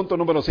 vamos al punto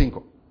número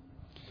 5.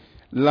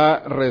 La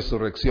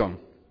resurrección.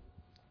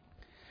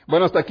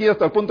 Bueno, hasta aquí,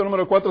 hasta el punto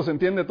número 4, ¿se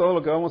entiende todo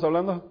lo que vamos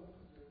hablando?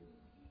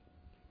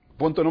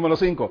 Punto número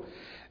 5.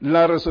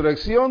 La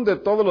resurrección de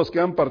todos los que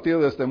han partido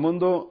de este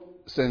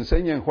mundo se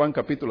enseña en Juan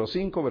capítulo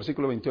 5,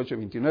 versículo 28 y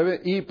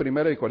 29, y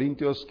primera de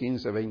Corintios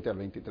 15, 20 al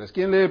 23.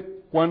 ¿Quién lee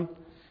Juan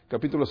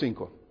capítulo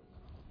 5?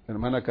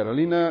 Hermana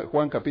Carolina,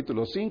 Juan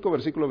capítulo 5,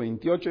 versículo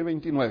 28 y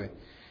 29.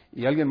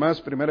 ¿Y alguien más?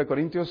 Primera de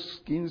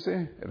Corintios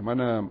 15,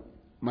 hermana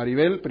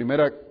Maribel,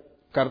 primera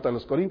carta a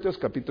los Corintios,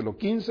 capítulo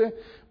 15,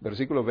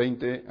 versículo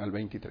 20 al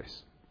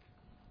 23.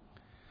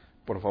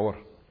 Por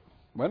favor.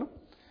 Bueno,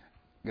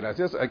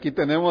 gracias. Aquí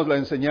tenemos la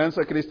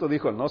enseñanza. Cristo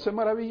dijo, no se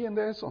maravillen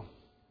de eso.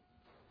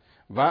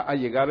 Va a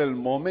llegar el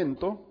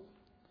momento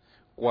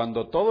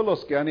cuando todos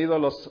los que han ido a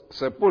los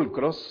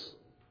sepulcros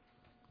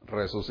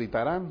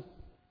resucitarán.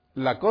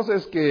 La cosa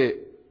es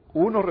que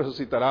unos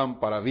resucitarán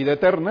para vida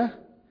eterna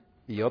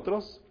y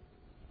otros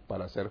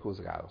para ser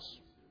juzgados,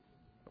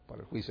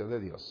 para el juicio de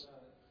Dios.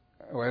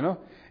 Bueno,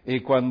 y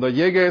cuando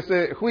llegue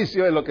ese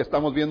juicio, es lo que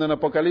estamos viendo en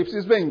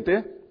Apocalipsis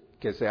 20,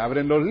 que se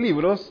abren los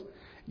libros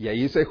y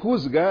ahí se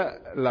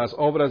juzga las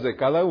obras de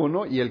cada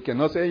uno, y el que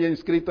no se haya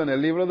inscrito en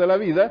el libro de la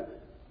vida,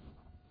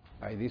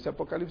 ahí dice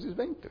Apocalipsis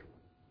 20,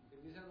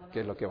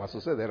 que es lo que va a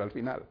suceder al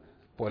final.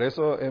 Por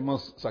eso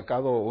hemos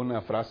sacado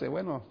una frase,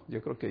 bueno,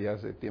 yo creo que ya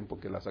hace tiempo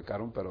que la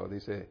sacaron, pero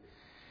dice,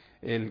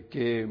 el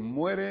que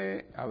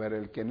muere,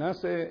 el que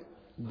nace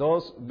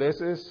 2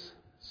 veces,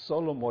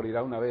 solo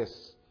morirá una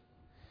vez.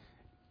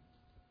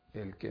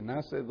 El que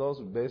nace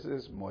 2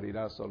 veces,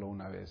 morirá solo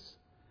una vez.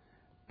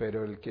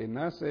 Pero el que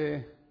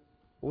nace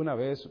una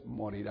vez,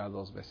 morirá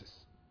 2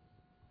 veces.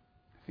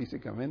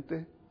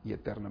 Físicamente y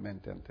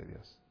eternamente ante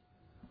Dios.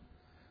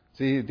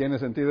 ¿Sí tiene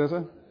sentido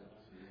eso?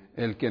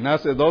 El que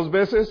nace 2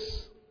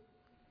 veces,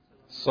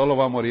 solo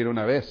va a morir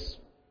una vez.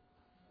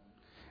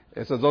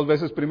 Esas 2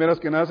 veces primeras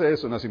que nace es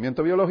su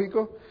nacimiento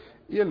biológico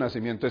y el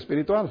nacimiento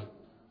espiritual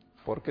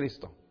por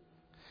Cristo.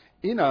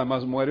 Y nada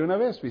más muere una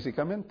vez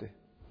físicamente.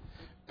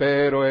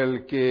 Pero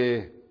el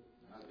que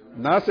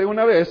nace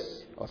una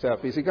vez, o sea,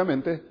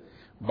 físicamente,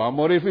 va a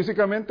morir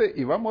físicamente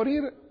y va a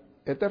morir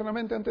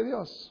eternamente ante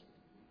Dios.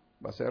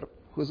 Va a ser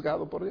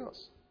juzgado por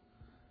Dios.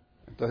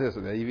 Entonces,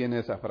 de ahí viene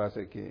esa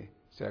frase que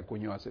se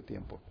acuñó hace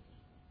tiempo.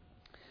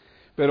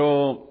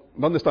 Pero,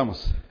 ¿dónde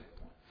estamos?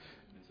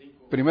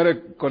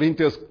 1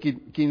 Corintios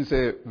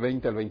 15,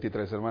 20 al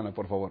 23, hermana,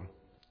 por favor.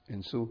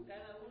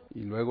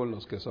 Y luego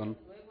los que son.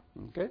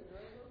 ¿Ok?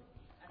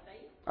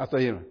 Hasta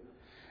ahí.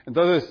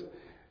 Entonces,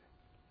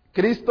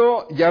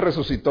 Cristo ya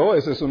resucitó,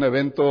 ese es un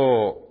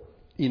evento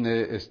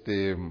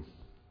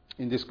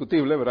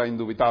indiscutible, ¿verdad?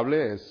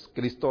 Indubitable,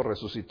 Cristo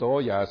resucitó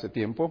ya hace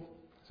tiempo,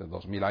 hace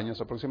 2000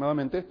 años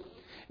aproximadamente,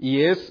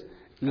 y es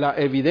la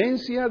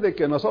evidencia de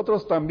que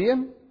nosotros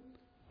también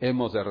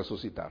hemos de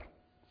resucitar.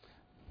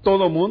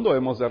 Todo mundo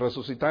hemos de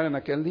resucitar en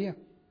aquel día,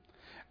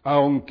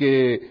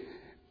 aunque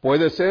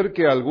puede ser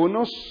que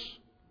algunos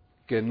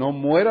que no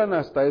mueran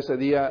hasta ese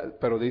día,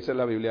 pero dice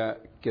la Biblia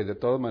que de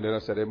todas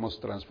maneras seremos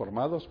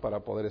transformados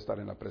para poder estar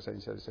en la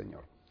presencia del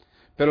Señor.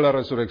 Pero la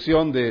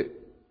resurrección de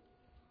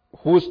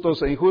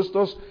justos e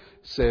injustos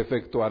se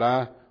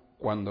efectuará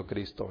cuando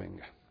Cristo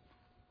venga.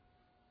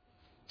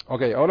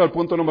 Ok, ahora el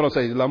punto número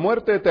 6. La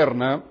muerte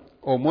eterna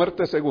o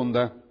muerte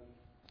segunda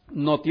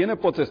no tiene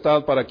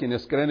potestad para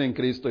quienes creen en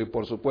Cristo y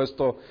por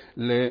supuesto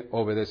le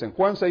obedecen.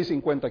 Juan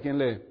 6:50, ¿quién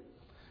lee?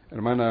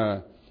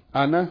 Hermana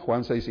Ana,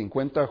 Juan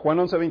 6:50. Juan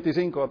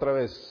 11:25 otra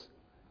vez.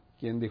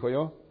 ¿Quién dijo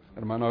yo?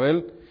 Hermano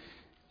Abel.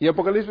 Y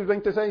Apocalipsis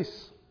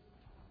 26.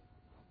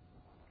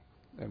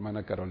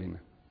 Hermana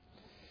Carolina.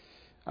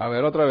 A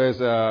ver, otra vez,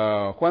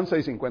 Juan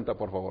 6:50,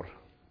 por favor.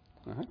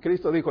 Ajá.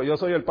 Cristo dijo, yo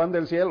soy el pan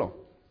del cielo.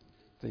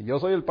 Sí, yo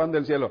soy el pan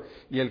del cielo.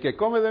 Y el que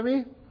come de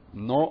mí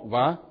no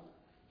va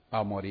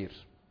a morir.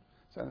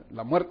 O sea,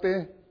 la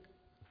muerte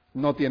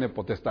no tiene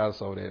potestad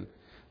sobre él.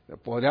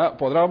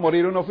 Podrá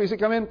morir uno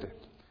físicamente,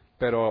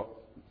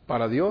 pero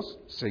para Dios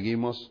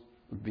seguimos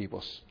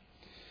vivos.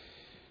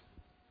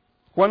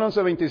 Juan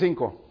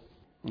 11:25.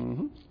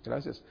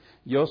 Gracias.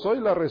 Yo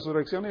soy la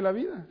resurrección y la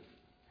vida.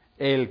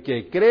 El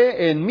que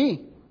cree en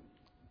mí,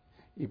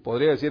 y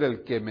podría decir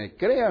el que me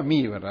cree a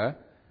mí, ¿verdad?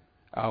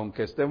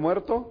 Aunque esté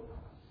muerto,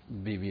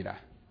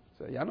 vivirá. O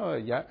sea,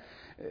 ya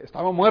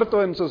estaba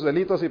muerto en sus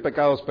delitos y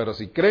pecados, pero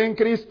si cree en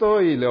Cristo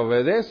y le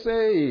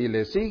obedece y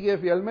le sigue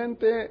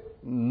fielmente,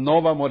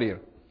 no va a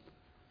morir.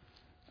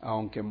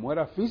 Aunque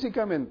muera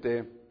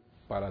físicamente,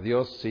 para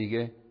Dios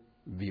sigue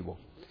vivo.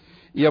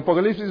 Y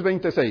Apocalipsis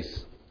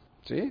 26,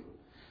 ¿sí?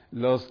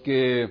 Los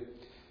que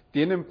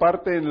tienen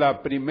parte en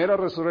la primera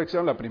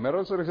resurrección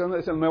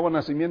es el nuevo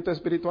nacimiento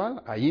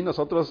espiritual. Allí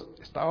nosotros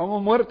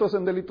estábamos muertos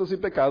en delitos y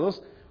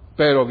pecados,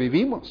 pero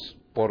vivimos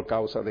por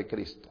causa de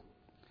Cristo.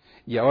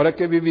 Y ahora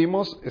que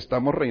vivimos,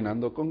 estamos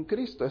reinando con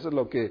Cristo. Eso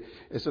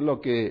es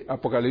lo que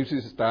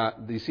Apocalipsis está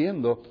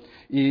diciendo.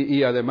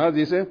 Y además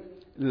dice,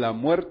 la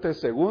muerte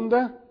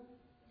segunda,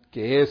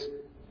 que es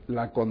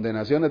la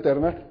condenación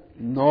eterna,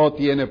 no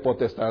tiene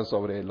potestad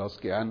sobre los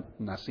que han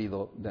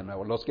nacido de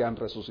nuevo, los que han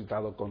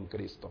resucitado con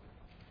Cristo.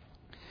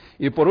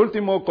 Y por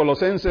último,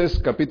 Colosenses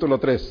capítulo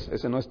 3.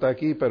 Ese no está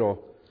aquí,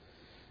 pero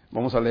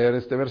vamos a leer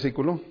este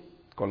versículo.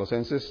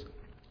 Colosenses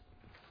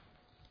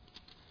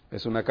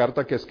es una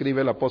carta que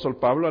escribe el apóstol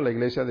Pablo a la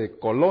iglesia de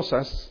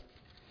Colosas.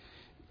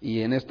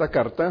 Y en esta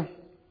carta,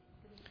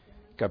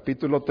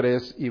 capítulo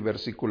 3 y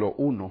versículo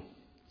 1.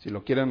 Si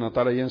lo quieren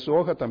anotar ahí en su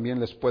hoja, también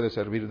les puede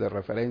servir de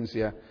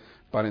referencia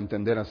para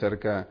entender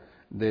acerca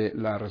de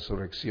la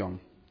resurrección.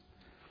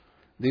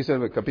 Dice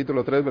el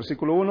capítulo 3,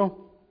 versículo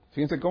 1.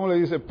 Fíjense cómo le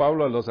dice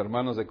Pablo a los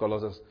hermanos de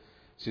Colosas.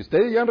 Si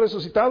ustedes ya han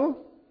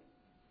resucitado,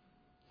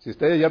 si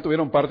ustedes ya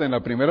tuvieron parte en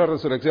la primera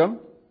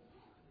resurrección,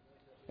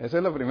 esa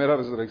es la primera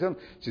resurrección.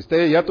 Si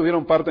ustedes ya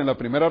tuvieron parte en la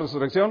primera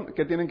resurrección,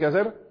 ¿qué tienen que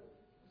hacer?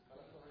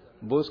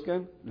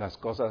 Busquen las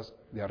cosas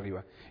de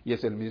arriba. Y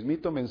es el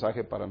mismito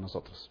mensaje para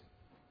nosotros.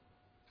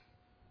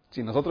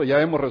 Si nosotros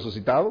ya hemos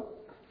resucitado,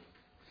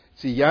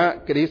 si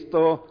ya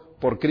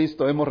por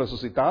Cristo hemos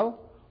resucitado,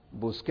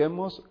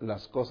 busquemos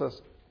las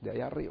cosas de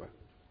allá arriba,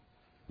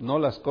 no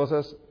las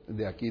cosas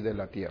de aquí de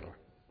la tierra.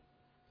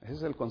 Ese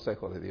es el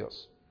consejo de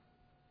Dios.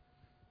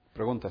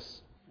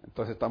 Preguntas.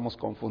 Entonces estamos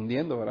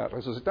confundiendo, ¿verdad?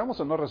 ¿Resucitamos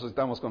o no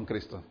resucitamos con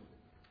Cristo?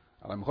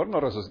 A lo mejor no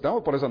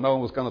resucitamos, por eso andamos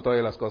buscando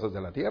todavía las cosas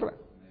de la tierra.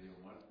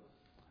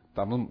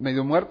 Estamos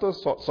medio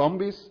muertos,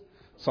 zombies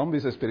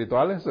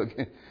espirituales.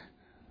 ¿Okay?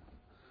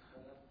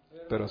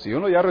 Pero si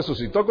uno ya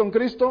resucitó con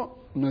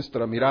Cristo,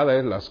 nuestra mirada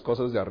es las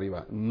cosas de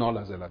arriba, no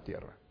las de la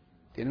tierra.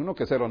 Tiene uno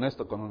que ser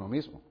honesto con uno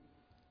mismo.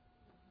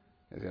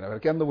 Es decir, a ver,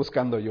 ¿qué ando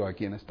buscando yo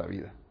aquí en esta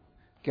vida?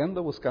 ¿Qué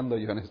ando buscando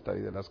yo en esta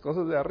vida? ¿Las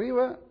cosas de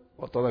arriba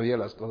o todavía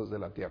las cosas de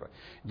la tierra?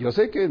 Yo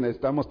sé que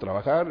necesitamos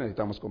trabajar,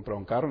 necesitamos comprar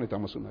un carro,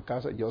 necesitamos una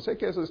casa. Yo sé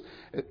que eso es,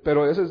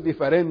 pero eso es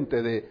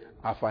diferente de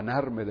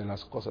afanarme de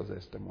las cosas de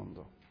este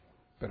mundo.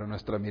 Pero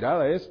nuestra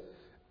mirada es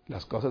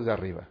las cosas de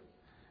arriba.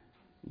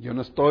 Yo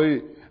no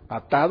estoy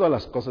atado a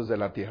las cosas de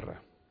la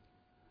tierra.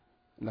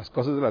 Las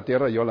cosas de la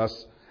tierra yo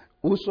las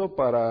uso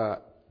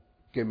para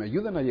que me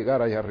ayuden a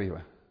llegar allá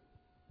arriba.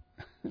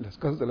 Las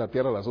cosas de la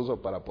tierra las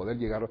uso para poder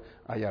llegar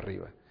allá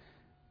arriba.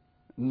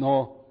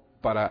 No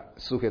para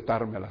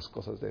sujetarme a las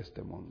cosas de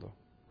este mundo.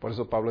 Por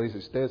eso Pablo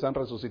dice, si ustedes han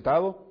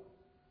resucitado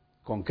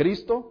con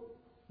Cristo,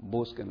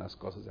 busquen las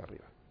cosas de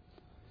arriba.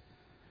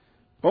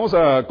 Vamos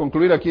a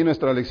concluir aquí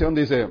nuestra lección.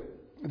 Dice,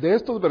 de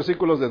estos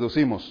versículos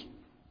deducimos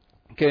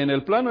que en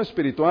el plano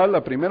espiritual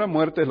la primera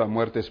muerte es la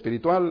muerte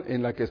espiritual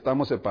en la que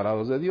estamos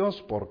separados de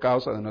Dios por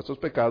causa de nuestros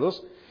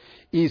pecados,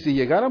 y si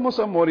llegáramos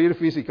a morir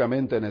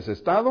físicamente en ese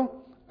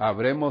estado,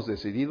 habremos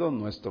decidido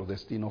nuestro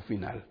destino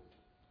final.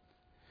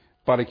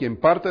 Para quien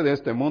parte de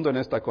este mundo en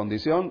esta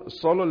condición,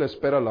 solo le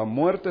espera la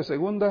muerte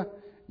segunda,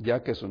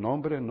 ya que su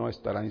nombre no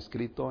estará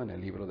inscrito en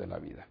el libro de la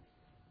vida.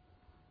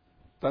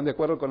 ¿Están de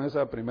acuerdo con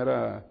esa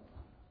primera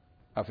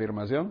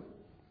afirmación?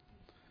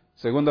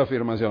 Segunda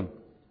afirmación.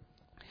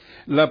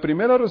 La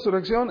primera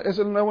resurrección es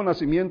el nuevo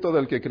nacimiento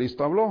del que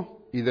Cristo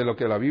habló y de lo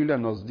que la Biblia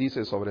nos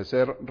dice sobre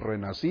ser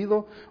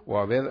renacido o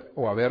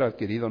haber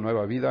adquirido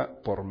nueva vida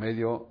por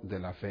medio de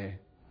la fe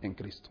en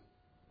Cristo.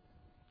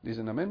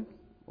 ¿Dicen amén?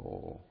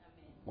 ¿O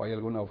hay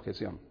alguna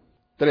objeción?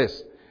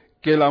 3.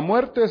 Que la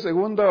muerte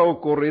segunda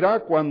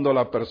ocurrirá cuando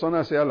la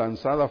persona sea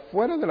lanzada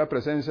fuera de la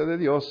presencia de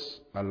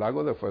Dios al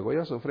lago de fuego y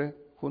azufre,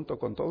 junto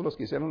con todos los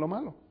que hicieron lo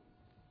malo.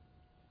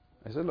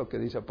 Eso es lo que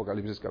dice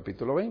Apocalipsis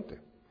capítulo 20.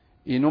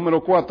 Y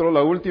número 4,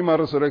 la última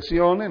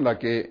resurrección, en la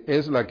que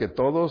es la que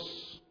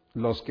todos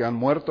los que han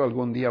muerto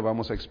algún día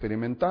vamos a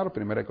experimentar,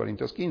 1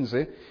 Corintios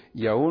 15,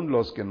 y aún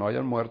los que no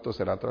hayan muerto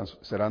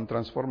serán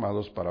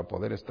transformados para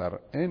poder estar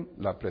en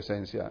la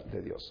presencia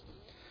de Dios.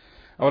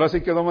 Ahora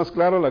sí quedó más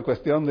claro la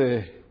cuestión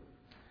de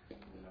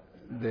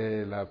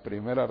la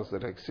primera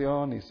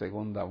resurrección y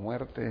segunda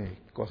muerte,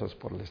 cosas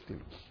por el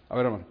estilo. A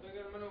ver, hermano. Oiga,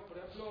 hermano, por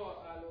ejemplo,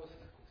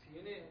 si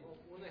viene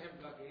un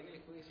ejemplo, que viene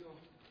el juicio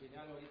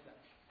final ahorita,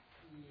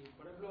 y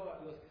por ejemplo,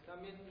 los que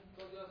están bien,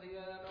 todos Dios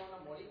ya no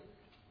van a morir,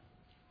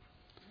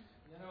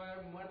 ya no va a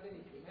haber muerte ni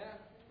primera,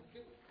 ¿por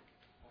qué?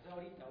 O sea,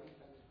 ahorita.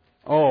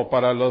 Oh,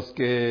 para los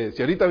que,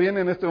 si ahorita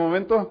viene en este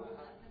momento,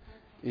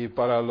 y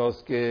para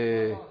los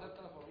que,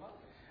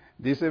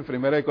 dice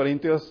 1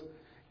 Corintios,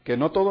 que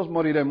no todos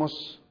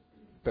moriremos,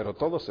 pero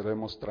todos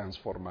seremos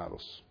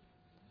transformados.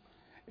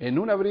 En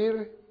un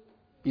abrir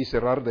y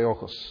cerrar de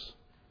ojos.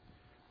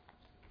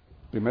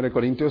 1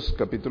 Corintios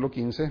capítulo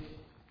 15,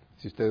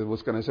 si ustedes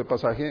buscan ese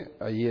pasaje,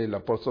 ahí el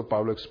apóstol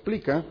Pablo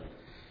explica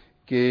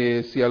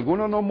que si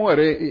alguno no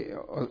muere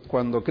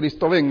cuando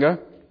Cristo venga,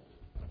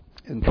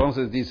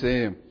 entonces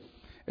dice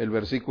el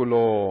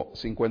versículo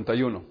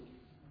 51,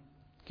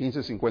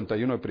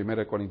 15:51 de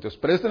 1 Corintios.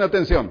 Presten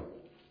atención,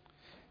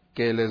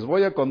 que les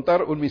voy a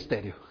contar un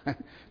misterio.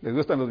 ¿Les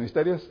gustan los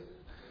misterios?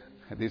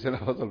 Dice el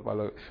apóstol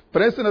Pablo.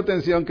 Presten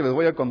atención que les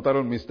voy a contar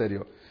un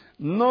misterio.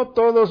 No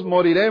todos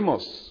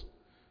moriremos,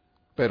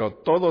 pero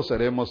todos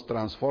seremos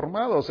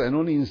transformados en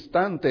un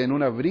instante, en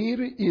un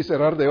abrir y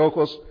cerrar de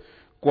ojos,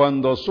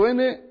 cuando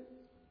suene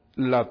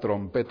la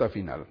trompeta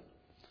final.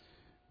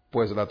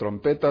 Pues la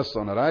trompeta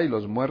sonará y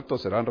los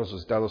muertos serán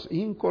resucitados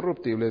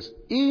incorruptibles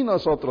y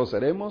nosotros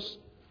seremos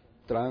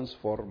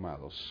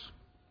transformados.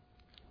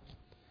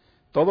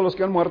 Todos los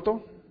que han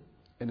muerto,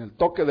 en el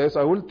toque de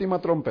esa última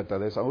trompeta,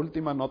 de esa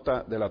última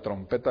nota de la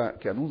trompeta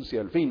que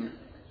anuncia el fin,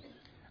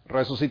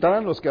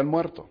 resucitarán los que han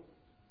muerto.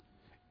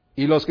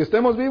 Y los que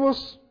estemos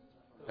vivos,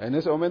 en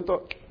ese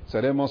momento,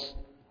 seremos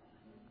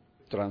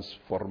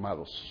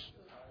transformados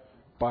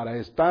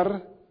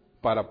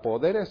para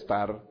poder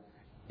estar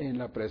en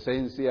la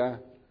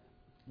presencia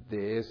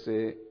de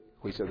ese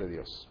juicio de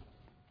Dios.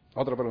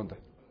 Otra pregunta.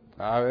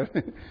 A ver,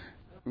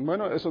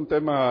 bueno, es un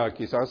tema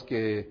quizás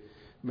que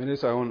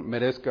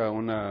merezca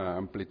una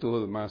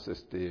amplitud más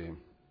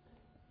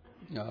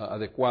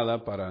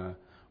adecuada para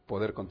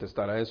poder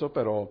contestar a eso,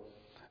 pero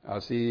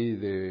así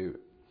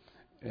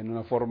en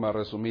una forma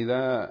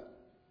resumida,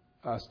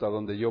 hasta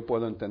donde yo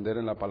puedo entender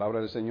en la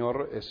palabra del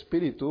Señor,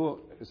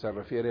 espíritu se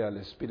refiere al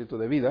espíritu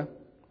de vida,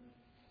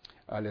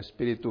 al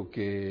espíritu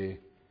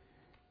que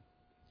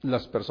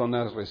las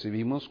personas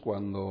recibimos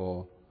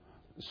cuando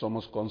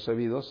somos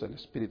concebidos. El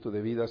espíritu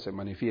de vida se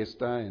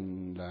manifiesta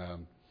en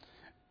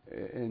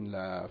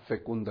la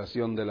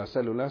fecundación de las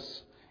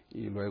células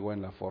y luego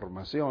en la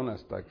formación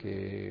hasta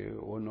que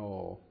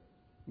uno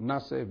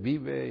nace,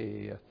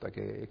 vive y hasta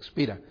que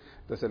expira.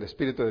 Entonces el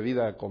espíritu de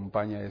vida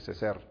acompaña a ese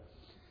ser.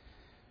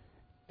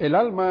 El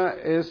alma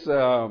es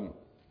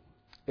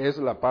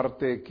la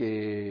parte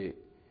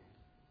que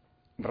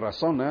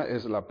razona,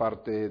 es la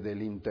parte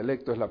del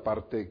intelecto, es la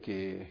parte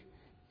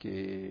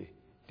que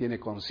tiene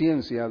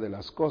conciencia de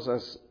las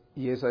cosas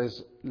y esa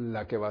es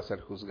la que va a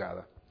ser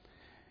juzgada.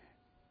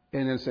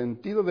 En el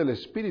sentido del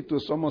espíritu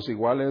somos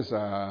iguales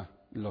a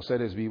los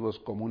seres vivos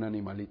como un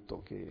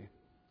animalito que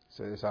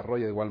se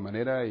desarrolla de igual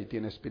manera y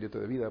tiene espíritu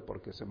de vida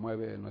porque se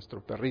mueve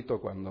nuestro perrito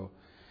cuando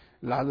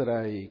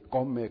ladra y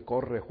come,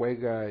 corre,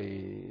 juega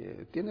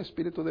y tiene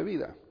espíritu de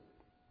vida.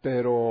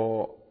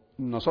 Pero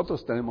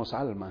nosotros tenemos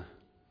alma,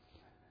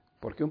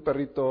 porque un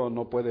perrito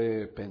no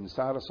puede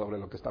pensar sobre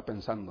lo que está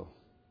pensando.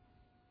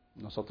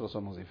 Nosotros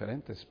somos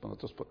diferentes,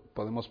 nosotros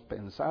podemos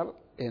pensar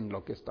en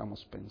lo que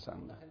estamos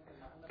pensando,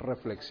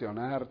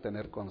 reflexionar,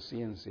 tener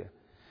conciencia.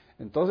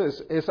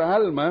 Entonces, esa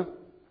alma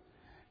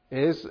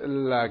es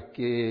la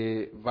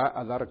que va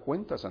a dar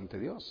cuentas ante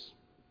Dios.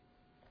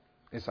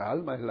 Esa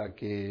alma es la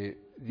que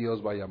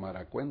Dios va a llamar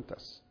a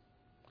cuentas.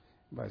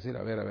 Va a decir,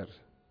 a ver,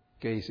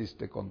 ¿qué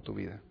hiciste con tu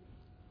vida?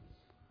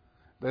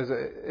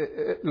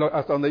 Entonces,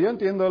 hasta donde yo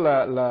entiendo,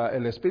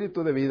 el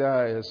espíritu de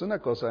vida es una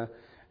cosa,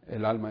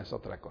 el alma es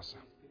otra cosa.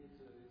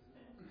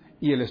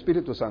 Y el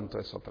Espíritu Santo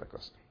es otra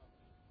cosa.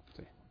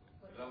 Sí.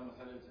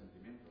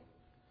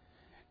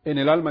 En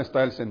el alma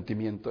está el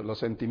sentimiento, los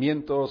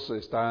sentimientos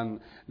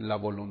están la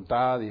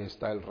voluntad y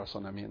está el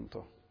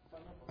razonamiento.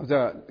 O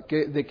sea,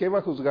 ¿de qué va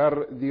a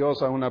juzgar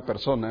Dios a una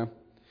persona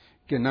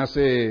que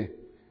nace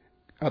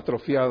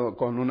atrofiado,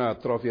 con una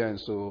atrofia en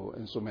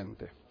su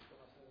mente?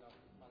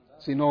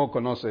 Si no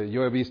conoce,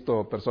 yo he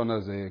visto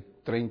personas de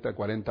 30,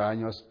 40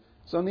 años,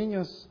 son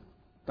niños,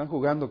 están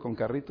jugando con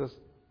carritos.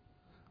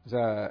 O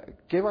sea,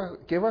 ¿qué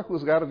va a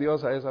juzgar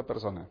Dios a esa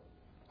persona?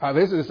 A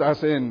veces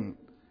hacen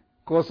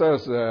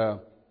cosas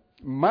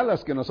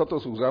malas que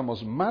nosotros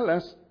juzgamos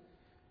malas,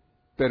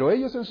 pero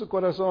ellos en su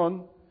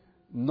corazón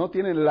no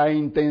tienen la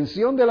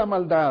intención de la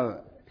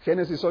maldad.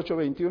 Génesis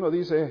 8:21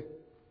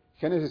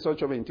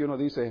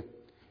 dice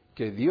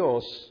que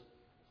Dios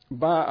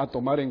va a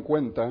tomar en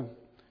cuenta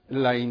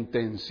la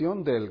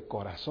intención del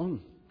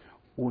corazón.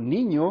 Un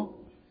niño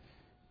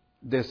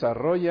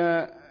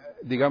desarrolla,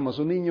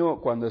 un niño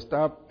cuando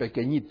está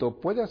pequeñito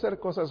puede hacer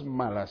cosas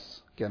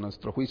malas, que a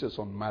nuestro juicio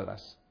son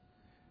malas,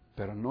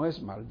 pero no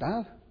es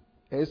maldad,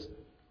 es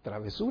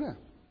travesura,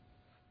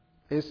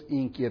 es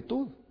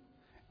inquietud,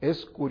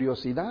 es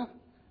curiosidad,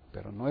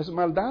 pero no es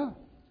maldad.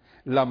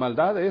 La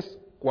maldad es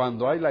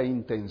cuando hay la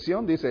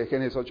intención, dice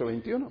Génesis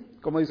 8:21.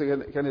 ¿Cómo dice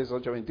Génesis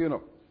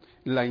 8:21?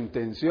 La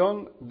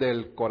intención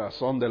del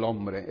corazón del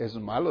hombre es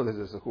malo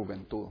desde su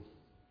juventud.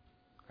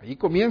 Ahí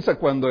comienza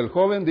cuando el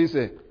joven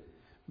dice,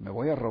 me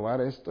voy a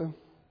robar esto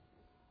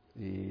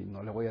y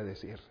no le voy a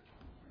decir.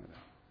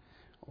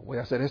 O voy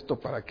a hacer esto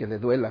para que le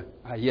duela.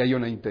 Ahí hay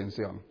una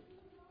intención.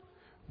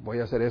 Voy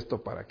a hacer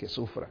esto para que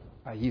sufra.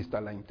 Ahí está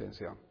la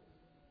intención.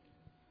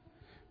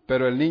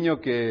 Pero el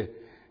niño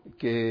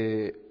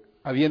que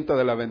avienta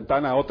de la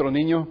ventana a otro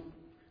niño,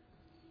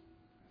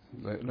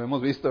 lo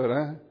hemos visto,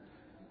 ¿verdad?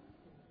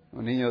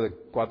 Un niño de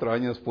 4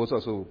 años puso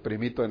a su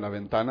primito en la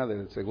ventana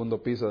del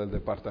segundo piso del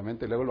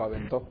departamento y luego lo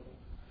aventó.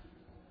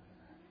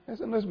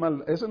 Eso no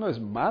es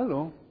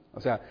malo.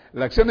 O sea,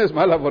 la acción es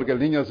mala porque el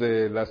niño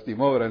se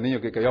lastimó, era el niño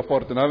que cayó,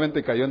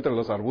 afortunadamente cayó entre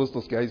los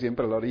arbustos que hay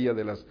siempre a la orilla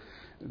de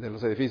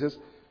los edificios,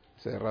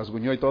 se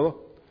rasguñó y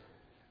todo.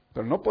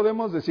 Pero no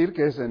podemos decir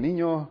que ese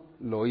niño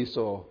lo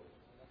hizo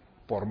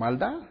por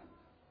maldad.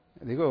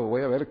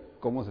 Voy a ver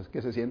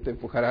qué se siente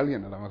empujar a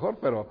alguien a lo mejor,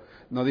 pero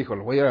no dijo,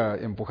 lo voy a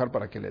empujar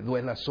para que le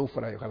duela,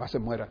 sufra y ojalá se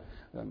muera.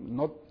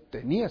 No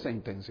tenía esa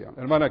intención.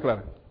 Hermana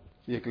Clara.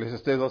 Y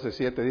Eclesiastés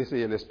 12:7 dice,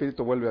 y el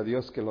espíritu vuelve a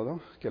Dios que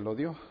lo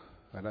dio.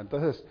 ¿Verdad?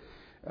 Entonces,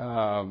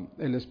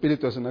 el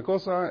espíritu es una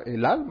cosa,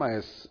 el alma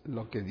es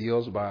lo que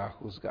Dios va a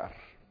juzgar.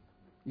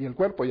 Y el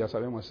cuerpo, ya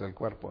sabemos, es el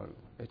cuerpo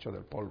hecho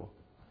del polvo,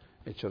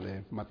 hecho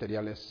de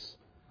materiales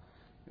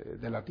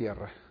de la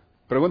tierra.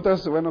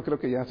 Preguntas, bueno, creo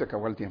que ya se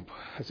acabó el tiempo,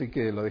 así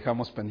que lo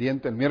dejamos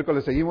pendiente. El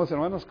miércoles seguimos,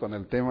 hermanos, con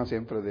el tema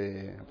siempre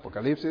de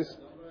Apocalipsis,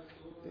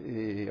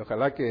 y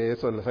ojalá que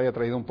eso les haya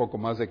traído un poco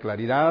más de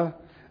claridad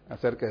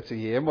acerca de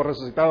si hemos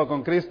resucitado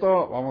con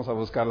Cristo, vamos a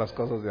buscar las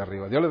cosas de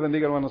arriba. Dios les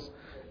bendiga, hermanos.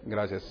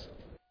 Gracias.